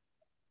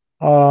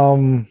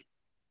 Um,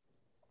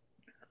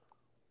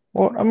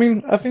 well, I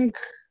mean, I think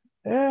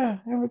yeah,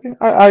 everything.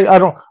 I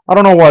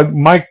don't know why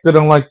Mike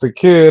didn't like the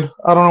kid.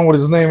 I don't know what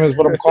his name is,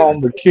 but I'm calling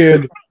him the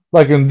kid,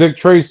 like in Dick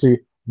Tracy,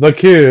 the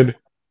kid.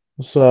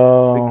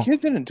 The So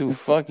kid didn't do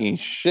fucking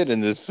shit in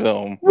this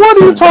film. what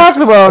are you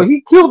talking about?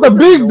 He killed the was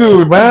big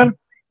dude, annoying. man.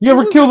 You It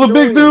ever was kill the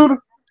big annoying. dude?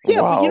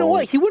 Yeah, but you know Wow.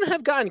 what? He wouldn't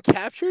have gotten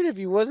captured if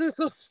he wasn't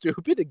so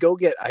stupid to go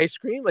get ice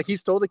cream. Like he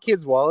stole the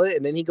kid's wallet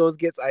and then he goes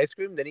gets ice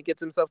cream, then he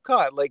gets himself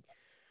caught. Like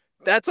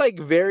that's like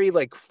very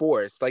like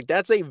forced. Like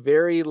that's a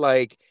very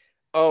like,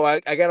 oh, I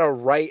gotta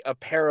write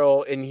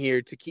apparel in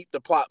here to keep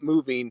the plot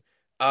moving.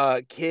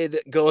 Kid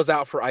goes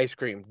out for ice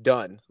cream.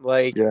 Done.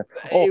 Like, Yeah.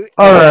 Oh,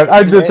 All right,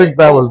 I did and think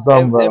that was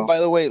dumb and though. by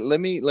the way, let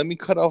me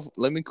cut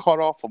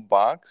off a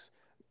box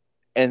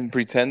and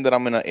pretend that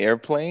I'm in an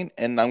airplane,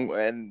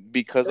 and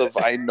because of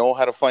I know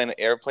how to fly an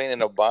airplane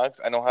in a box,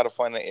 I know how to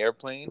fly an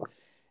airplane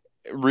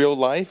real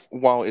life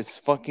while it's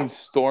fucking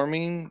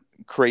storming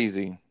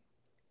crazy.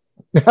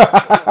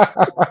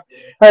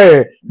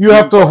 Hey, you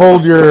have Dude. to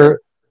hold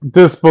your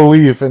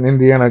disbelief in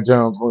Indiana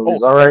Jones movies.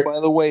 Oh, All and right. by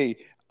the way,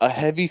 a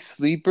heavy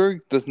sleeper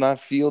does not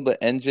feel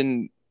the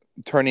engine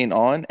turning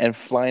on and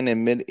flying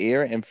in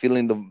midair and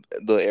feeling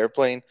the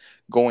airplane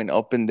going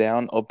up and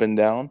down, up and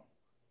down.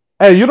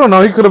 Hey, you don't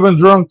know. He could have been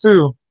drunk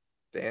too.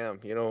 damn,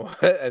 you know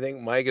what? I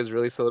think Mike has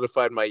really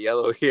solidified my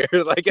yellow here.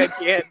 Like,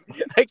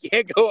 I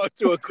can't go up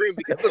to a cream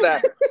because of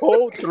that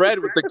whole thread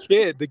with the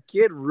kid. The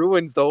kid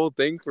ruins the whole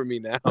thing for me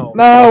now.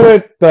 No,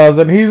 it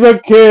doesn't. He's a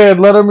kid.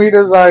 Let him eat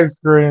his ice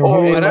cream.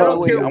 Oh, He Oh, and and I by the don't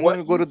loves way, care it. I'm what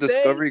gonna go you to say.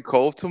 Discovery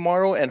Cove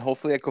tomorrow, and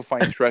hopefully I could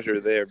find treasure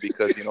there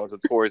because it's a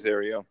tourist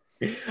area.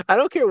 I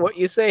don't care what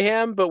you say,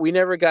 Ham, but we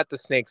never got the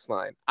snakes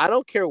line. I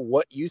don't care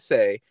what you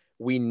say.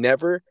 We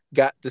never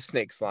got the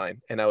snakes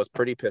line, and I was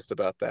pretty pissed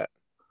about that.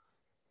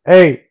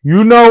 Hey,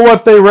 you know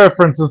what they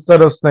reference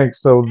instead of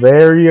snakes, so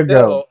there you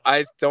go. Still,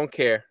 I don't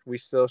care. We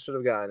still should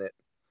have gotten it.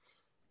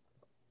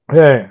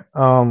 Hey,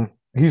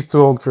 he's too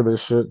old for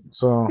this shit.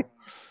 So,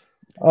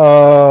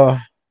 uh,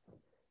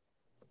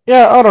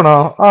 yeah, I don't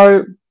know.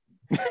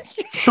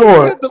 You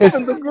Sure, had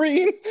defend the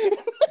green.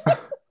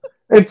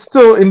 it's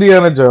still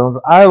Indiana Jones.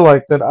 I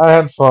liked it. I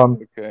had fun.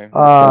 Okay,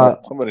 well,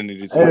 Uh, somebody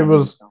needed it to.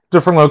 was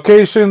different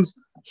locations.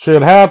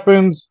 Shit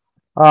happens.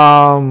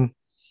 Um,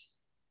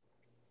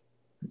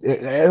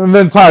 and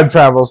then time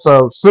travel.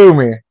 So sue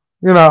me.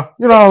 I'm a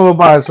little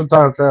biased for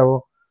time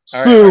travel. All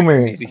right, Sue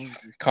me. Archimedes,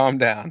 calm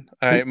down.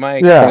 All right,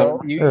 Mike, Yeah.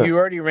 go. You Yeah. you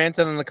already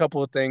ranted on a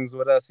couple of things.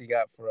 What else you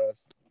got for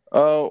us?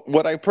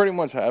 What I pretty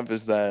much have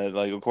is that,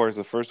 like, of course,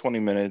 the first 20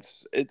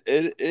 minutes, it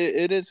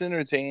is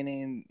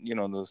entertaining.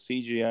 The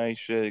CGI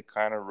shit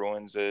kind of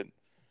ruins it,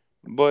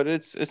 but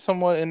it's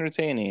somewhat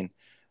entertaining.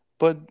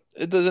 But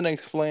it doesn't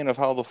explain of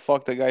how the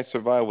fuck the guy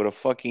survived with a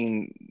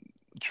fucking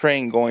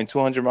train going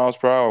 200 miles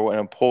per hour and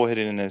a pole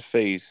hitting in his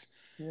face,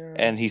 Yeah.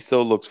 and he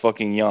still looks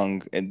fucking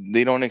young, and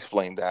they don't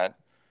explain that.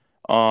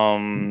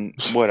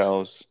 What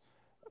else?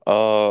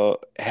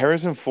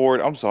 Harrison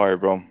Ford. I'm sorry,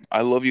 bro.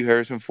 I love you,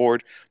 Harrison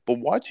Ford, but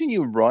watching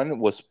you run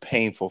was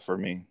painful for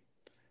me.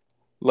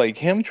 Like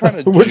him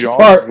trying to Which jog,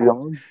 part?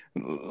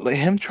 like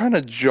him trying, like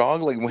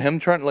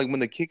when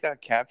the kid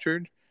got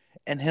captured,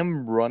 and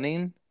him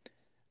running.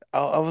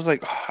 I was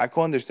like, I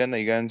can understand that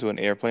you got into an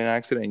airplane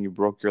accident and you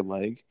broke your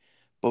leg,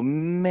 but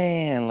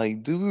man,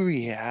 like, do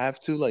we have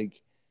to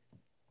like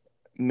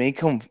make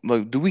him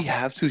like? Do we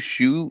have to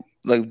shoot?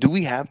 Like, do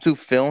we have to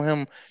film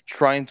him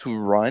trying to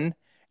run?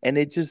 And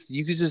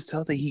you could just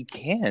tell that he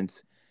can't.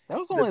 That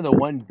was The, only the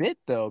one bit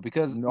though,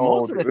 because no,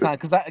 most of the dude. time,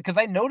 because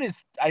I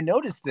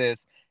noticed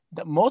this,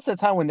 that most of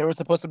the time when there was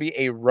supposed to be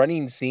a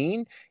running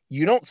scene,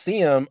 you don't see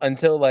him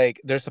until like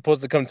they're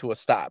supposed to come to a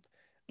stop.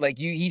 Like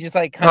he just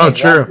like kind Oh, of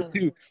walks true.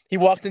 into he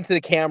walked into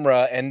the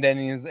camera and then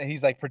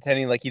he's like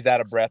pretending like he's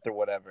out of breath or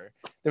whatever.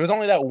 There was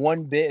only that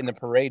one bit in the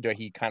parade where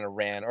he kind of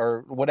ran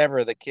or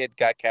whatever the kid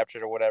got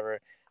captured or whatever.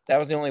 That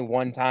was the only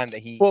one time that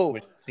he Well,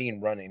 was seen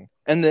running.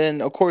 and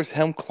then of course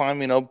him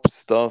climbing up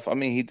stuff. I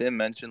mean, he did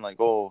mention like,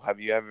 "Oh, have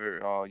you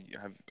ever?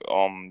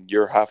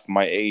 You're half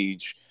my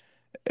age."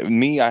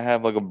 Me, I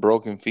have like a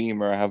broken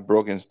femur. I have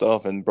broken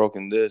stuff and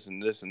broken this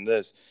and this and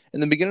this.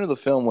 In the beginning of the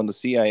film, when the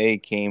CIA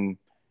came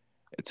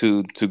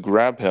to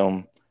grab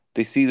him,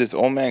 they see this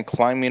old man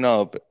climbing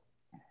up,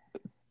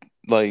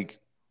 like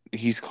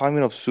he's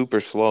climbing up super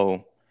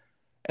slow,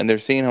 and they're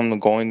seeing him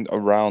going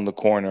around the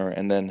corner,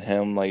 and then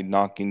him like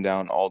knocking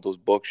down all those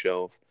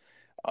bookshelves.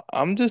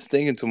 I'm just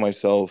thinking to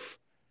myself,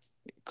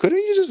 couldn't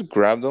you just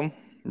grab them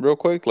real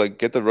quick? Like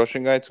get the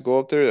Russian guy to go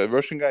up there. The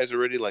Russian guy is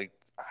already like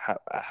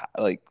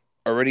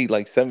already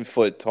like 7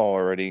 foot tall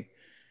already,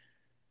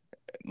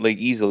 like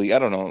easily. I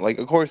don't know. Like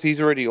of course he's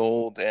already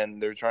old,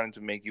 and they're trying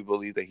to make you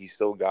believe that he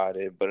still got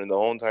it. But in the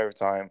whole entire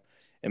time,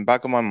 in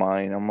back of my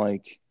mind, I'm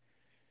like,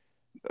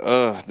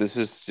 this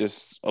is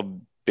just a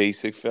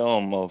basic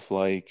film of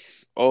like,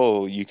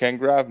 oh, you can't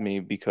grab me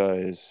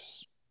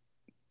because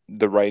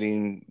the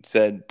writing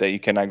said that you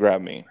cannot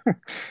grab me.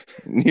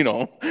 you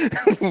know,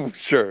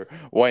 sure,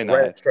 why Red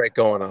not? strike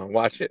going on.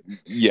 Watch it.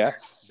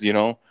 Yes,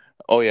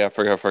 Oh yeah,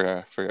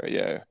 forgot.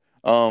 Yeah.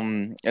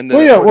 And then Well,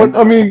 of yeah. course What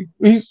I mean,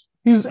 he's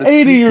the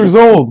 80 two. years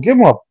old. Give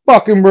him a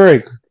fucking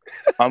break.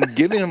 I'm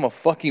giving him a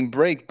fucking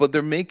break, but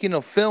they're making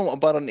a film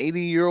about an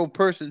 80-year-old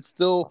person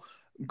still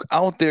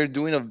out there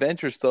doing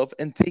adventure stuff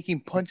and taking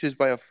punches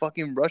by a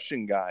fucking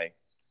Russian guy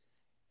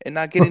and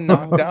not getting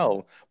knocked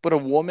out. But a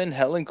woman,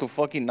 Helen, could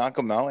fucking knock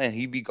him out and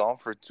he'd be gone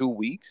for 2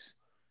 weeks.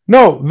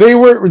 No, they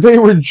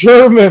were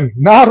German,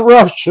 not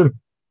Russian.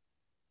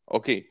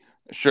 Okay,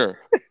 sure.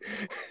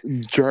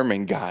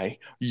 German guy,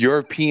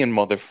 European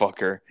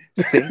motherfucker,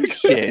 same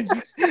shit.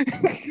 you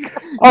know,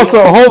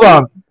 Also, hold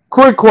on.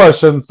 Quick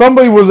question.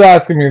 Somebody was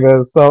asking me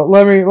this, so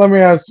let me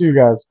ask you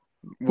guys.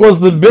 Was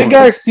Well, the big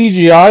guy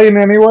CGI in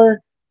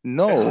anywhere?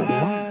 no,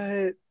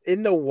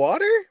 In the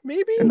water,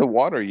 maybe. in the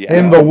water, In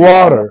yeah, the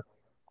water.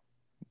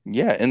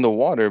 yeah, in the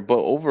water. But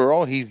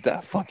overall, he's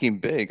that fucking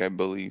big, I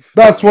believe.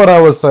 That's what I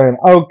was saying.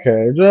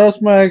 Okay,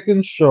 just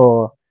making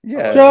sure. Oh,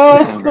 Yeah, that's a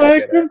Just good and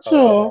bracket. making Oh, I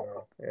sure. don't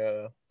know.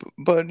 Yeah.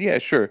 but yeah,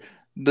 sure.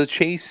 The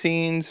chase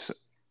scenes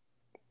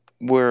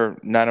were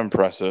not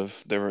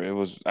impressive. They were. It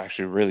was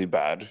actually really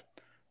bad,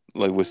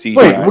 like with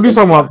Wait, CGI. what are you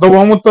talking about? The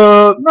one with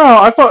the? No,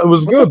 I thought it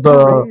was But the good. The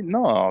parade,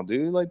 no,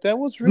 dude, like that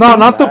was really no,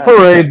 not the bad.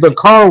 parade. The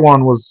car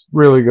one was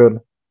really good.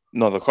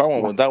 No, the car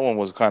one, that one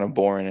was kind of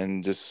boring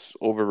and just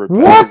over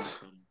repetitive. What?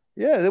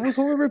 Yeah, it was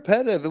over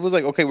repetitive. It was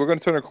like, okay, we're gonna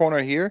turn a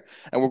corner here,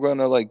 and we're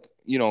gonna like,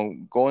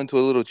 go into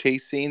a little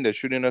chase scene. They're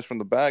shooting us from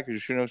the back, you're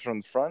shooting us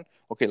from the front.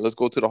 Okay, let's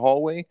go to the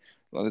hallway.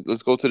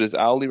 Let's go to this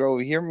alley right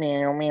over here.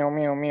 Meow, meow,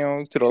 meow,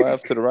 meow. To the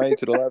left, to the right,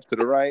 to the left, to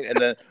the right, and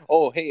then,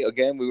 oh, hey,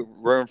 again,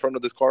 we're in front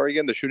of this car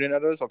again. They're shooting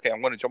at us. Okay,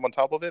 I'm gonna jump on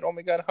top of it. Oh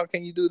my god, how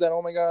can you do that?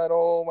 Oh my god,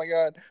 oh my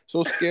god,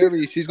 so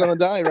scary. She's gonna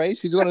die, right?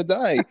 She's gonna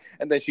die.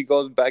 And then she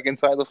goes back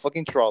inside the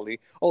fucking trolley.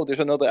 Oh, there's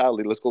another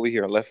alley. Let's go over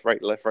here. Left,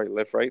 right, left, right,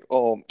 left, right.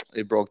 Oh,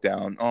 it broke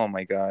down. Oh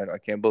my god, I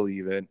can't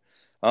believe it.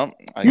 I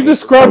You guess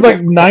it's described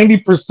like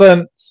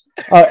 90%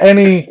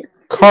 any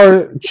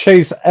car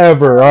chase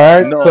ever.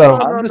 All right, No, no. no, so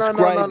I'm no, no,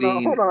 no, no, no.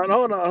 describing. Hold on,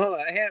 hold on, hold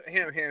on.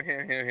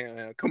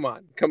 Ham. Come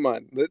on, come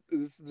on.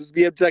 Let's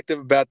be objective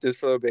about this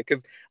for a little bit,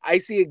 because I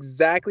see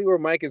exactly where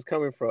Mike is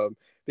coming from.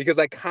 Because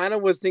I kind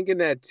of was thinking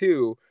that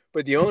too,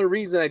 but the only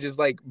reason I just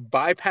like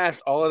bypassed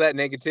all of that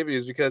negativity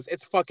is because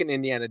it's fucking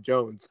Indiana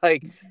Jones.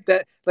 Like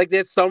that, like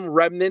there's some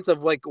remnants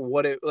of like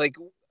what it like.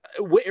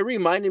 It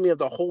reminded me of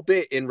the whole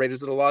bit in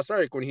Raiders of the Lost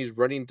Ark when he's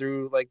running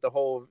through like the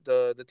whole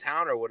the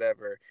town or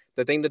whatever,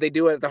 the thing that they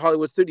do at the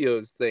Hollywood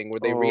Studios thing where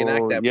they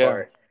reenact Oh that yeah,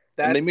 part.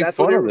 and they That's make that's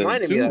what fun it of it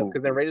reminded me of, too.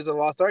 because in Raiders of the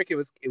Lost Ark it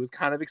was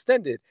kind of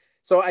extended.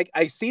 So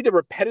I see the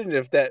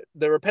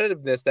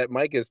repetitiveness that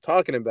Mike is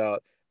talking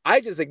about. I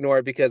just ignore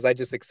it because I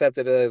just accept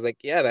it as like,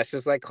 yeah, that's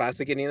just like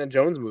classic Indiana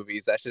Jones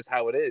movies. That's just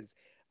how it is.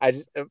 I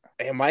just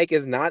and Mike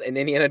is not an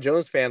Indiana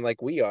Jones fan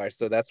like we are,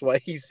 so that's why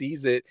he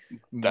sees it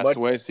That's the much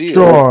way I see it.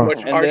 sure.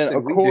 much And harsh then, than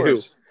of we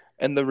do. course,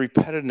 and the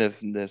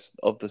repetitiveness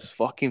of this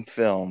fucking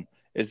film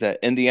is that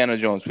Indiana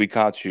Jones, we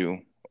caught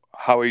you.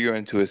 How are you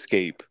going to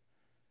escape?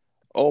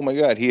 Oh my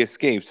god, he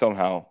escaped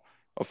somehow.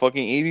 A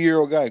fucking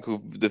 80-year-old guy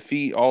could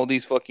defeat all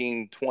these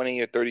fucking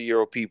 20 or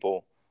 30-year-old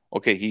people.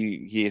 Okay,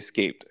 he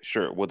escaped,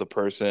 sure, with a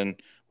person,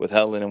 with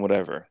Helen and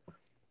whatever.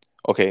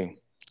 Okay,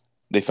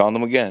 they found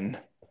him again.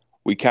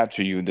 We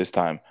capture you this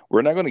time.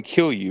 We're not going to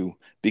kill you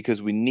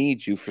because we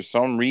need you for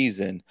some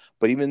reason.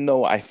 But even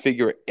though I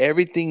figure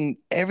everything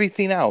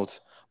out,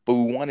 but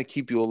we want to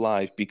keep you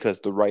alive because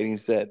the writing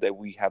said that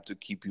we have to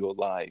keep you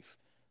alive.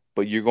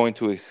 But you're going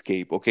to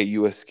escape. Okay,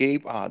 you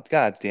escape. Ah,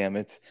 god damn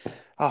it.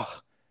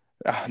 Ah,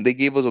 they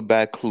gave us a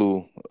bad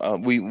clue.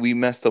 We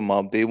messed them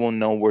up. They won't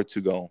know where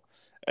to go.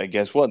 And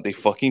guess what? They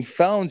fucking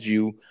found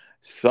you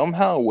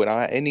somehow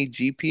without any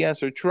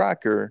GPS or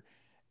tracker,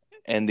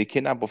 and they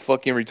kidnap a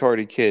fucking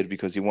retarded kid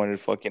because he wanted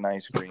fucking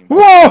ice cream.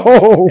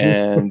 Whoa!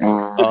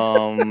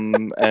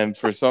 And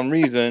for some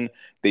reason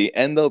they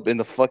end up in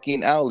the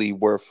fucking alley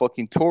where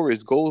fucking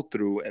tourists go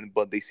through, and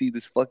but they see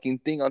this fucking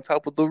thing on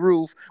top of the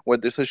roof where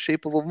there's a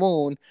shape of a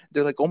moon.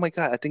 They're like, oh my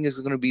god, I think it's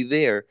gonna be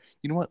there.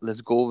 You know what,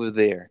 let's go over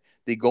there.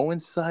 They go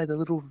inside the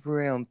little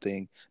round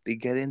thing. They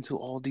get into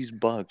all these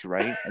bugs,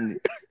 right? And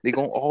they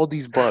go all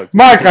these bugs.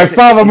 Mike, But I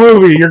saw the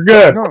movie. You're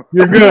good. no,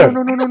 You're no, no, good.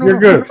 no, no, no, no, You're no.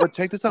 good. But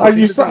check this out. Check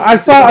You this saw. out. I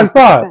Check this saw. I out.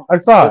 saw it. I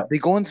saw But it. they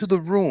go into the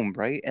room,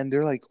 right? And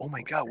they're like, oh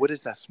my God, what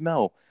is that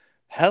smell?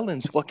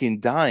 Helen's fucking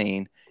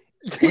dying.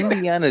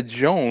 Indiana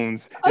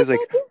Jones I is like,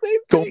 thought the same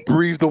don't thing.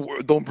 breathe the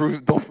word, don't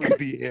breathe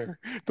the air,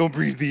 don't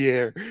breathe the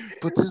air.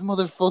 But this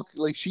motherfucker,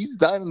 like, she's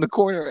dying in the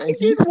corner, I and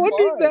he's just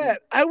wondered fine.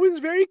 that. I was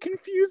very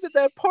confused at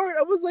that part.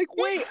 I was like,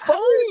 He's wait, how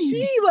is fine.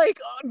 she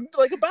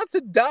like about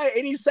to die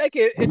any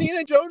second? And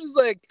Indiana Jones is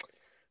like,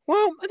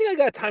 well, I think I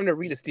got time to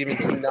read a Stephen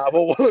King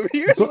novel while I'm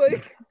here. So,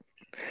 Like,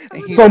 I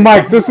And was he's so like,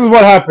 like, Mike, this is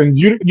what happened.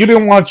 You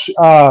didn't watch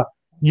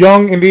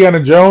Young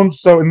Indiana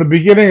Jones. So in the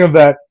beginning of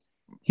that,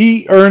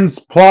 he earns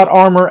plot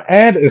armor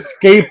and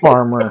escape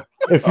armor.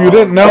 If you oh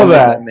didn't know yeah,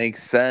 that that,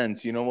 makes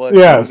sense. You know what? Give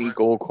yes, me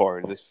gold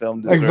card. This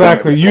film deserves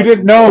exactly. my You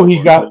didn't fucking know gold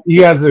card. he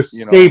has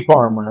You know? escape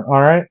armor.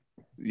 All right,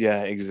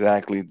 Yeah,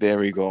 exactly. There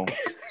we go.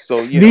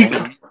 So, sneak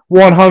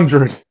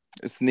 100,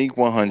 Sneak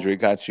 100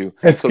 got you.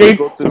 So they escape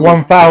go through,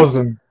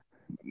 1000.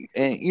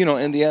 and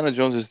Indiana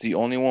Jones is the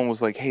only one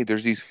was like, hey,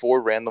 there's these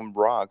four random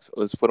rocks.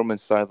 Let's put them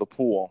inside the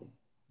pool,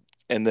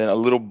 and then a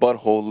little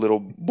butthole, little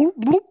bloop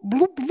bloop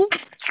bloop bloop.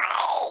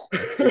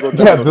 They go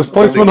Yeah, down. They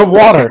displacement go of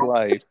down the water.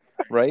 slide,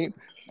 right?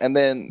 And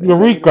then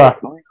Eureka.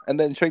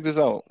 check this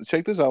out.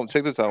 Check this out.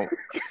 Check this out.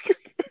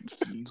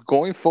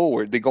 Going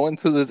forward, they go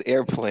into this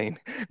airplane,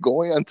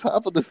 going on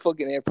top of this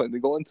fucking airplane. They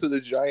go into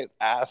this giant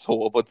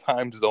asshole of a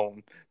time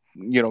zone,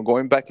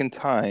 going back in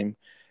time,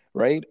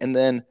 right? And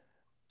then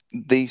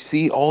they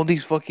see all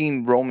these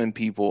fucking Roman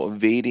people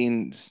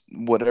invading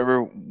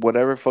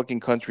whatever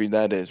fucking country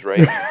that is,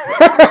 right?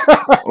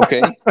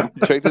 Okay,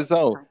 check this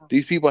out.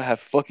 These people have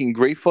fucking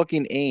great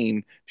fucking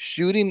aim,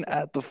 shooting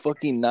at the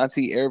fucking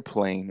Nazi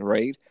airplane,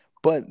 right?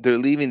 But they're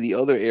leaving the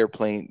other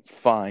airplane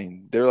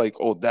fine. They're like,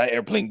 "Oh, that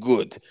airplane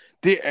good.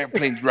 Their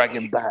airplane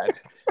dragging bad.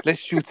 Let's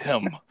shoot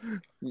him."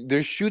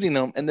 They're shooting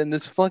him, and then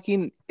this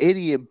fucking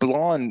idiot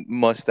blonde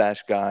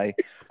mustache guy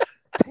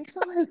takes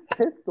out his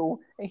pistol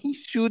and he's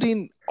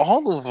shooting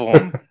all of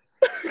them.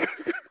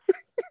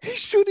 He's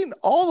shooting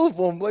all of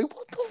them. Like,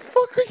 what the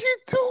fuck are you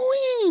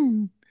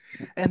doing?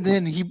 And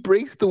then he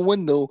breaks the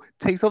window,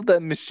 takes off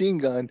that machine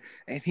gun,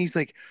 and he's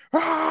like,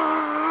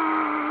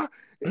 ah!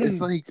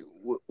 It's like,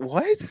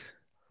 what?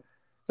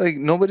 Like,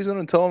 nobody's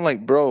gonna tell him,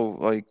 like, bro,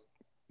 like,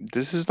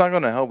 this is not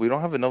gonna help. We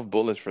don't have enough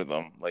bullets for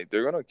them. Like,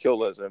 they're gonna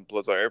kill us, and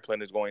plus our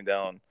airplane is going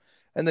down.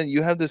 And then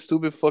you have this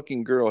stupid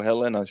fucking girl,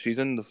 Helena. She's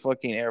in the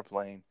fucking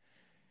airplane.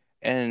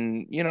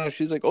 And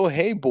she's like, "Oh,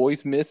 hey,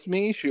 boys, miss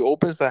me?" She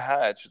opens the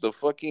hatch. The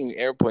fucking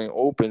airplane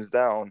opens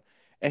down,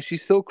 and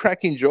she's still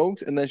cracking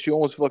jokes. And then she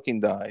almost fucking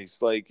dies.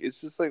 Like,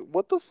 it's just like,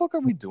 what the fuck are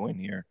we doing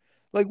here?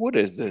 Like, what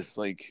is this?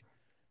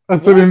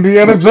 That's an What?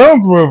 Indiana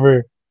Jones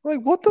movie.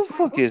 Like, what the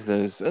fuck is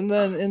this? And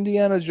then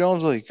Indiana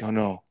Jones, like, "Oh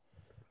no,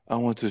 I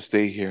want to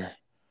stay here.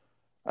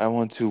 I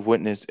want to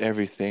witness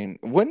everything.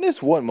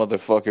 Witness what,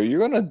 motherfucker? You're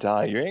gonna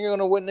die. You ain't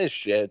gonna witness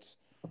shit."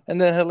 And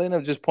then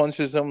Helena just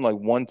punches him like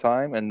one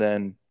time, and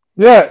then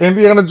Yeah,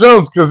 Indiana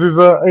Jones, because he's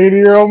a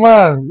 80-year-old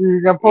man.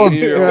 He got 80 punched.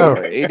 year Yeah. old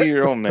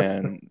 80-year-old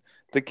man.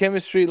 The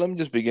chemistry, let me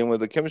just begin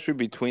with the chemistry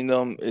between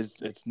them is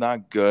it's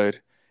not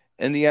good.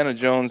 Indiana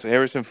Jones,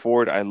 Harrison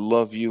Ford, I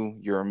love you.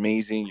 You're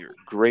amazing. You're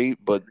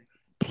great, but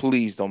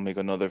please don't make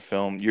another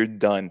film. You're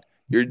done.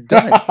 You're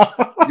done.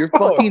 You're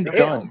Oh fucking done,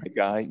 damn! my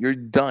guy. You're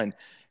done. You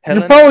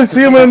Helena, probably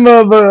see him in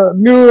the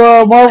new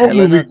Marvel movie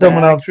Helena, the coming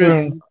out actress.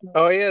 soon.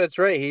 Oh yeah, that's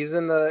right. He's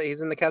in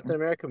the Captain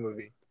America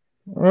movie.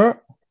 Uh,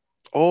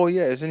 Oh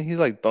yeah, isn't he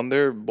like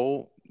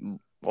Thunderbolt? Well,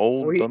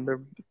 Old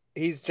Thunder.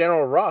 he's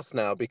General Ross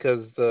now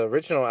because the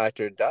original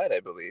actor died, I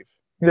believe.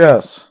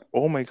 yes.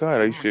 Oh my god,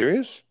 are you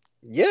serious?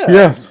 Yeah,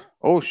 Yes.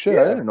 Oh shit,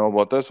 I yeah. didn't know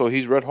about that. So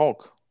he's Red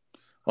Hulk.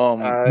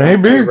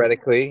 Maybe.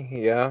 Theoretically,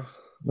 yeah.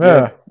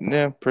 Yeah, Yeah.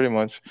 yeah, pretty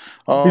much. He's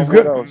What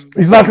good. else?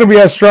 He's not going to be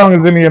as strong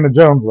as Indiana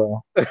Jones,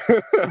 though.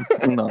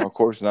 No, of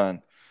course not.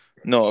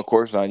 No, of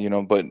course not.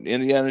 But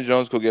Indiana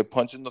Jones could get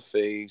punched in the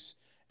face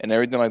and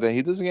everything like that.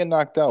 He doesn't get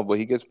knocked out, but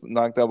he gets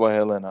knocked out by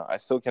Helena. I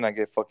still cannot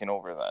get fucking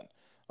over that.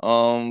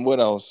 What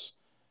else?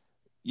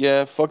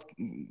 Yeah, fuck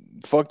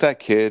that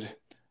kid.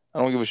 I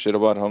don't give a shit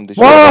about him. They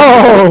should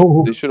have left.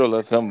 Whoa! They should have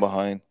left him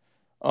behind.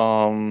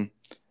 Um,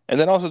 and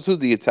then also too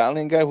the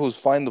Italian guy who was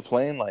flying the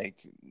plane, like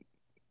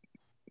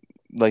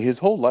his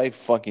whole life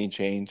fucking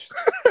changed.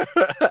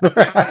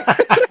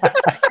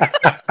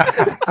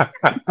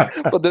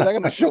 But they're not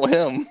gonna show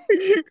him.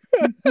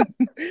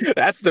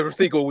 That's the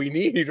sequel we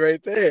need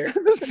right there.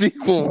 The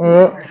sequel,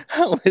 Uh,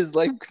 how his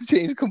life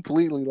changed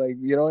completely. Like,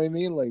 you know what I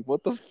mean? Like,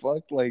 what the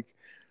fuck? Like,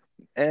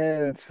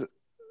 and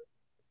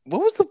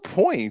what was the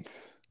point?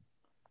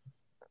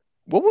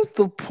 What was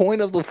the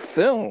point of the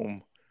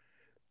film?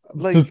 to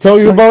Like, tell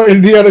you about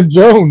Indiana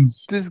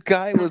Jones. this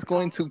guy was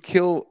going to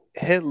kill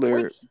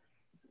Hitler, Which,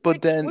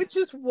 but then which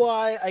is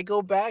why I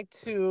go back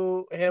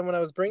to him when I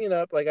was bringing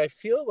up. Like, I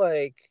feel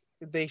like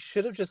they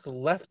should have just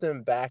left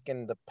them back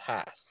in the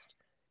past,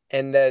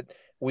 and that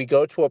we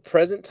go to a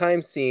present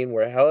time scene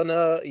where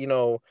Helena,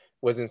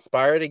 was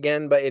inspired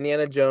again by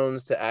Indiana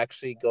Jones to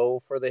actually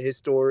go for the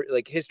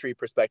history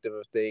perspective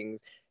of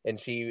things, and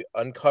she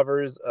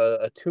uncovers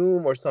a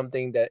tomb or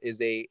something that is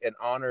an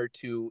honor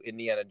to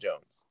Indiana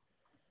Jones.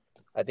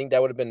 I think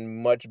that would have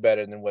been much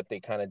better than what they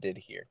kind of did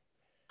here.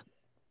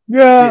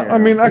 Yeah, I yeah.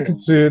 mean, I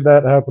could see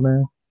that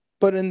happening.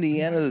 But in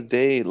the end of the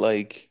day,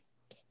 like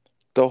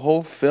the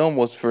whole film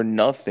was for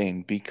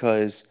nothing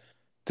because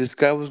this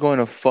guy was going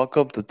to fuck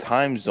up the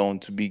time zone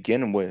to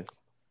begin with.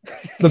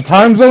 The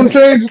time zone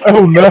changed?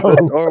 Oh, no.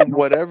 Or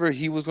whatever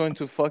he was going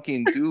to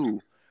fucking do.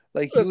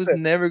 Like he was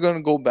Listen, never going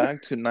to go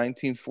back to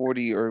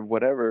 1940 or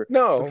whatever. The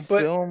no,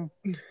 but film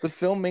the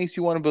film makes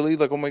you want to believe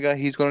like, "Oh my god,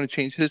 he's going to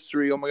change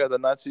history. Oh my god, the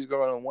Nazis are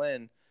going to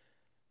win."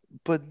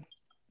 But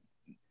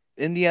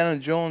Indiana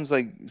Jones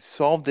like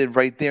solved it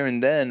right there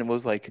and then. It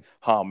was like,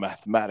 "Ha,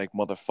 mathematic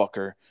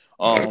motherfucker.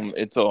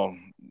 It's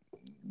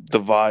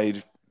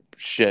divide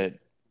shit.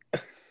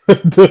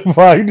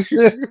 Divide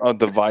shit?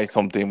 Divide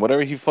something.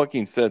 Whatever he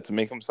fucking said to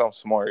make himself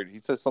smart. He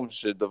said some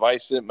shit.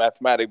 Divide shit,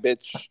 mathematic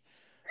bitch."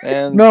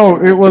 And No,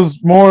 it was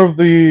more of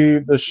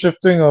the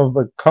shifting of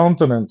the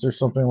continents or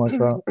something like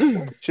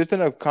that.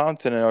 shifting a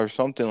continent or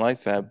something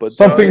like that. But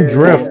oh then, Something yeah, yeah,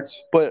 yeah.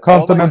 drift. all the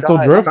Continental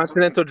guys, drift?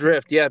 Continental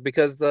drift, yeah,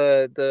 because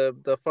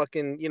the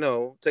fucking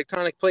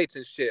tectonic plates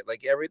and shit,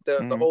 like the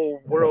mhm.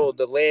 whole world,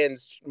 the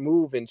lands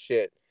move and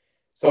shit.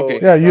 So Okay,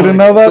 Yeah, it's you not didn't like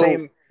know the that? so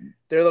same.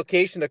 Their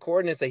location, the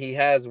coordinates that he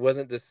has,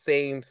 wasn't the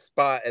same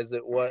spot as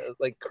it was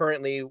like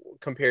currently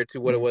compared to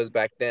what it mhm, was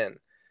back then.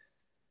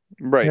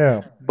 right,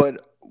 Yeah.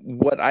 but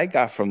what I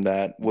got from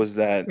that was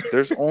that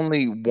there's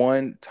only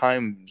one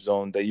time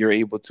zone that you're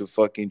able to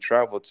fucking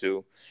travel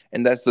to,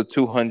 and that's the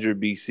 200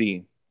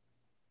 BC.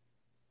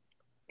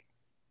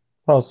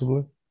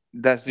 Possibly.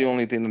 That's the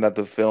only thing that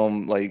the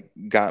film like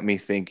got me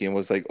thinking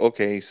was like,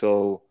 okay,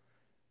 so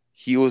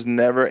he was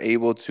never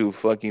able to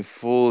fucking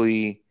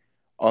fully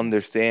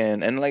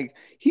understand, and like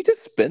he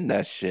just spent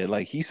that shit.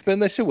 Like he spent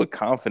that shit with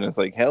confidence.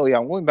 Like hell yeah,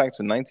 I'm going back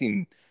to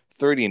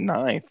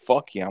 1939.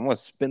 Fuck yeah, I'm gonna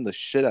spin the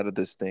shit out of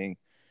this thing.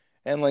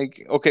 And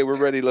like, okay, we're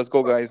ready. Let's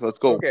go, guys. Let's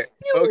go. Okay.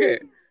 Okay.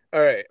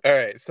 All right. All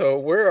right. So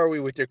where are we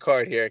with your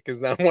card here?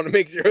 Because I want to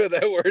make sure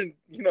that we're,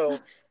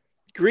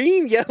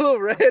 green, yellow,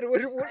 red.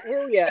 Where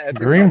are we at your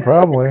Green, card?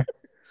 probably.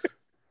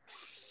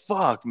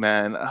 Fuck,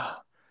 man.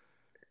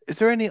 Is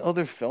there any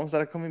other films that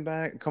are coming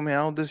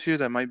out this year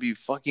that might be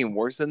fucking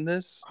worse than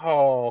this?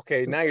 Oh,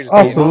 okay. Now you're just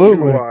being too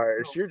Absolutely.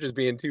 harsh. You're just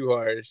being too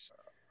harsh.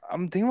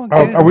 I'm thinking about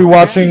Are getting we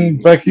watching ready.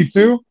 Becky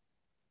too?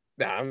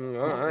 Nah,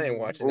 I ain't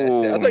watching that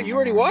shit. I thought you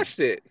already Oh, watched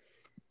it.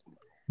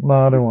 No,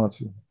 I didn't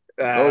watch it.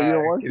 oh, you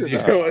don't watch Because it you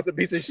now. know it's a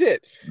piece of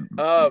shit.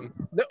 No,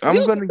 I'm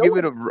also, gonna no give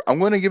one, it a. I'm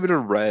gonna give it a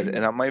red,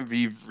 and I might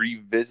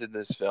revisit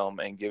this film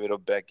and give it a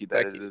Becky that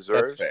it Becky. That's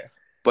deserves. fair.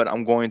 But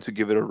I'm going to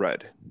give it a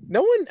red.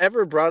 None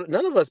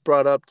of us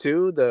brought up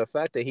too the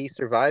fact that he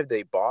survived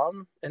a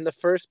bomb in the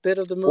first bit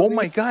of the Oh movie.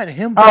 my god,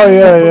 him Oh running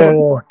yeah, from yeah, the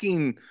yeah.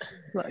 fucking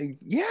like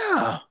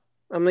yeah.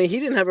 I mean,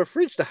 he didn't have a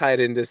fridge to hide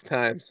in this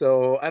time,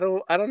 so I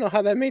don't know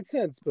how that made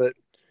sense, but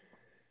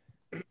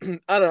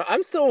I don't know.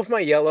 I'm still with my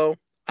yellow.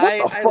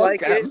 What the I fuck,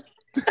 like it.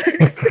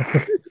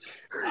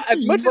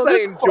 As much as I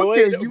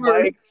enjoyed motherfucker? You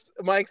were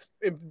Mike's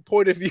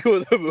point of view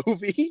of the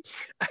movie,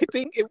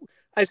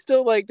 I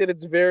still like that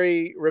it's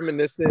very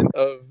reminiscent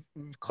of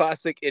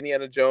classic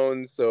Indiana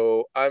Jones.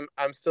 So I'm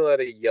still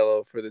at a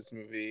yellow for this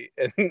movie,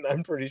 and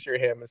I'm pretty sure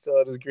Ham is still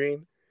at his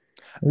green.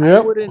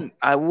 Yep.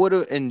 I would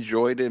have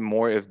enjoyed it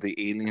more if the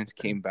aliens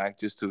came back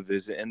just to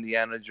visit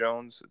Indiana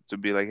Jones to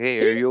be like, "Hey,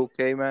 are He- you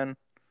okay, man?"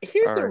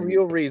 Here's All the right.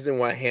 real reason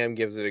why Ham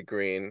gives it a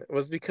green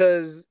was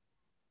because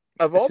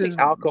of It's all the just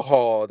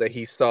alcohol that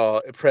he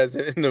saw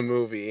present in the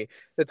movie,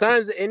 the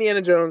times that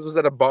Indiana Jones was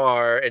at a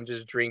bar and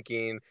just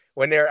drinking,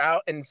 when they're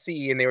out in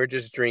sea and they were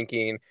just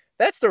drinking,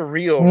 that's the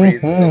real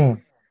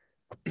reason.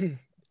 Hmm.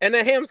 And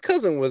that Ham's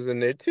cousin was in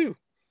there too.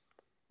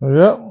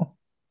 Yep.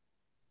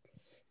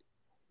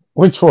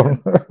 Which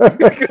one?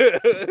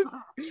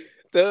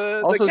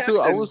 The also too.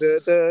 I captain, was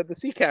the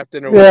sea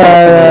captain or whatever.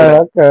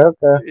 Yeah, yeah, okay,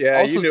 okay.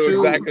 Yeah, you also knew too.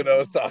 exactly what I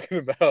was talking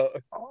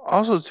about.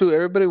 Also too.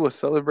 Everybody was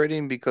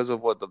celebrating because of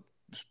what the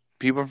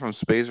people from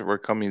space were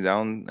coming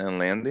down and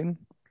landing.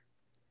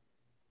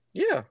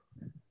 Yeah.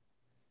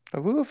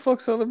 Like, who the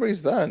fuck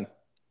celebrates that?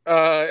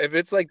 If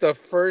it's like the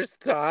first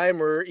time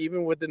or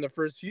even within the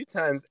first few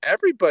times,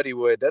 everybody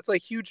would. That's a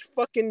huge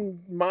fucking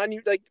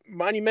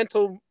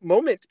monumental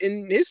moment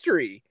in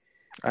history.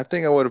 I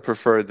think I would have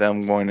preferred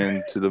them going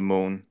into the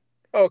moon.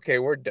 Okay,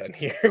 we're done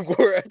here.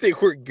 I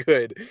think we're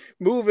good.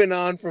 Moving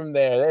on from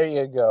there. There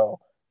you go.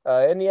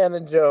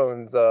 Indiana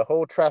Jones,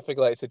 whole traffic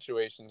light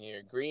situation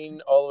here. Green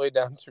all the way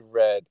down to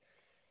red.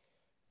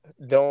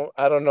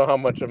 I don't know how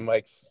much of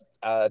Mike's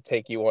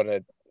take you want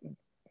to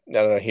I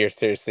don't know hear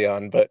seriously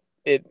on, but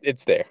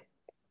it's there.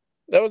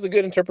 That was a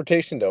good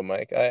interpretation, though,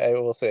 Mike. I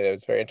will say it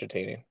was very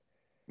entertaining.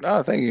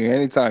 Oh, thank you.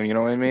 Anytime. You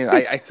know what I mean?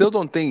 I still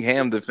don't think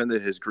Ham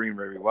defended his green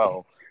very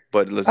well.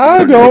 But let's be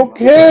I real. don't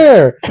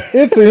care.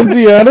 It's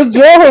Indiana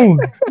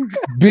Jones,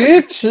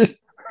 bitch.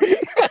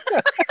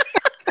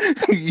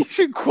 You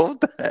should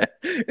quote that.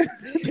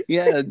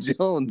 Yeah,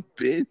 Jones,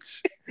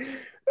 bitch.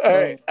 All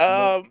right.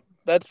 No.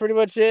 That's pretty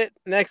much it.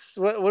 Next,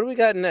 what do we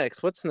got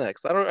next? What's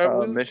next? I don't. We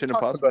were Mission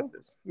talking Impossible. about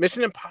this.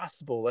 Mission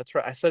Impossible. That's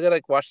right. I still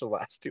gotta watch the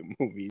last two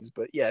movies,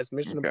 but yes,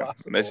 Mission Okay.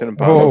 Impossible. Mission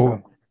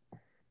Impossible. Oh,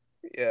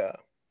 Yeah.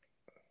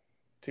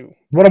 Two.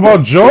 what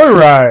about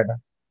Joyride?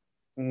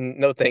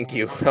 No, thank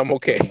you. I'm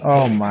okay.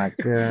 Oh my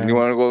You god.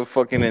 want to go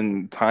fucking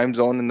in time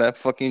zone in that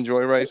fucking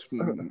Joyride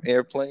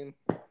airplane?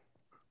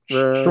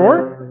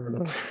 Sure.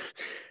 All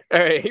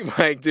right,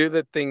 Mike. Do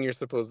the thing you're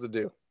supposed to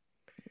do.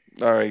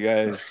 All right,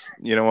 guys.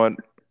 You know what?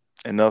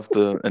 Enough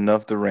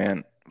the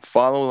rant.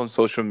 Follow on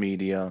social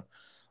media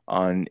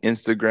on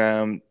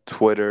Instagram,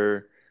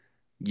 Twitter,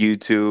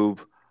 YouTube,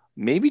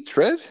 maybe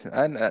Tread.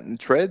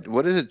 Tread.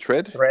 What is it?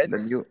 Tread. The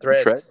Threads. new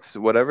Threads. Treads.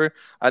 Whatever.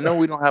 I know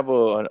we don't have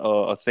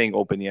a thing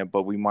open yet,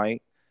 but we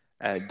might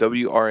at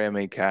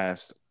WRMA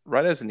Cast.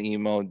 Write us an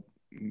email.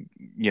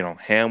 You know,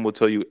 Ham will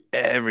tell you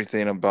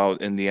everything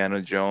about Indiana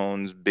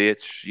Jones,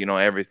 bitch. You know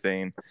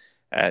everything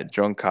at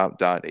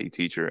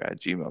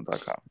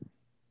drunkcop.ateacher@gmail.com.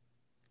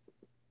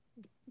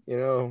 You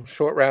know,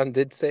 Short Round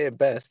did say it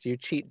best. You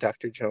cheat,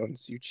 Dr.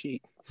 Jones. You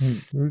cheat.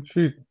 You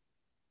cheat.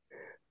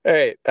 All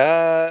right.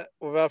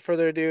 Without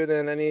further ado,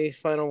 then, any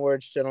final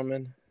words,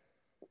 gentlemen?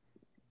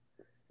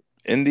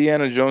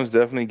 Indiana Jones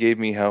definitely gave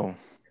me hell.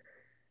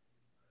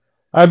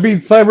 I beat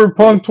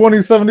Cyberpunk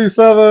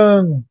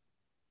 2077.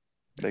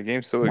 That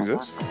game still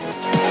exists.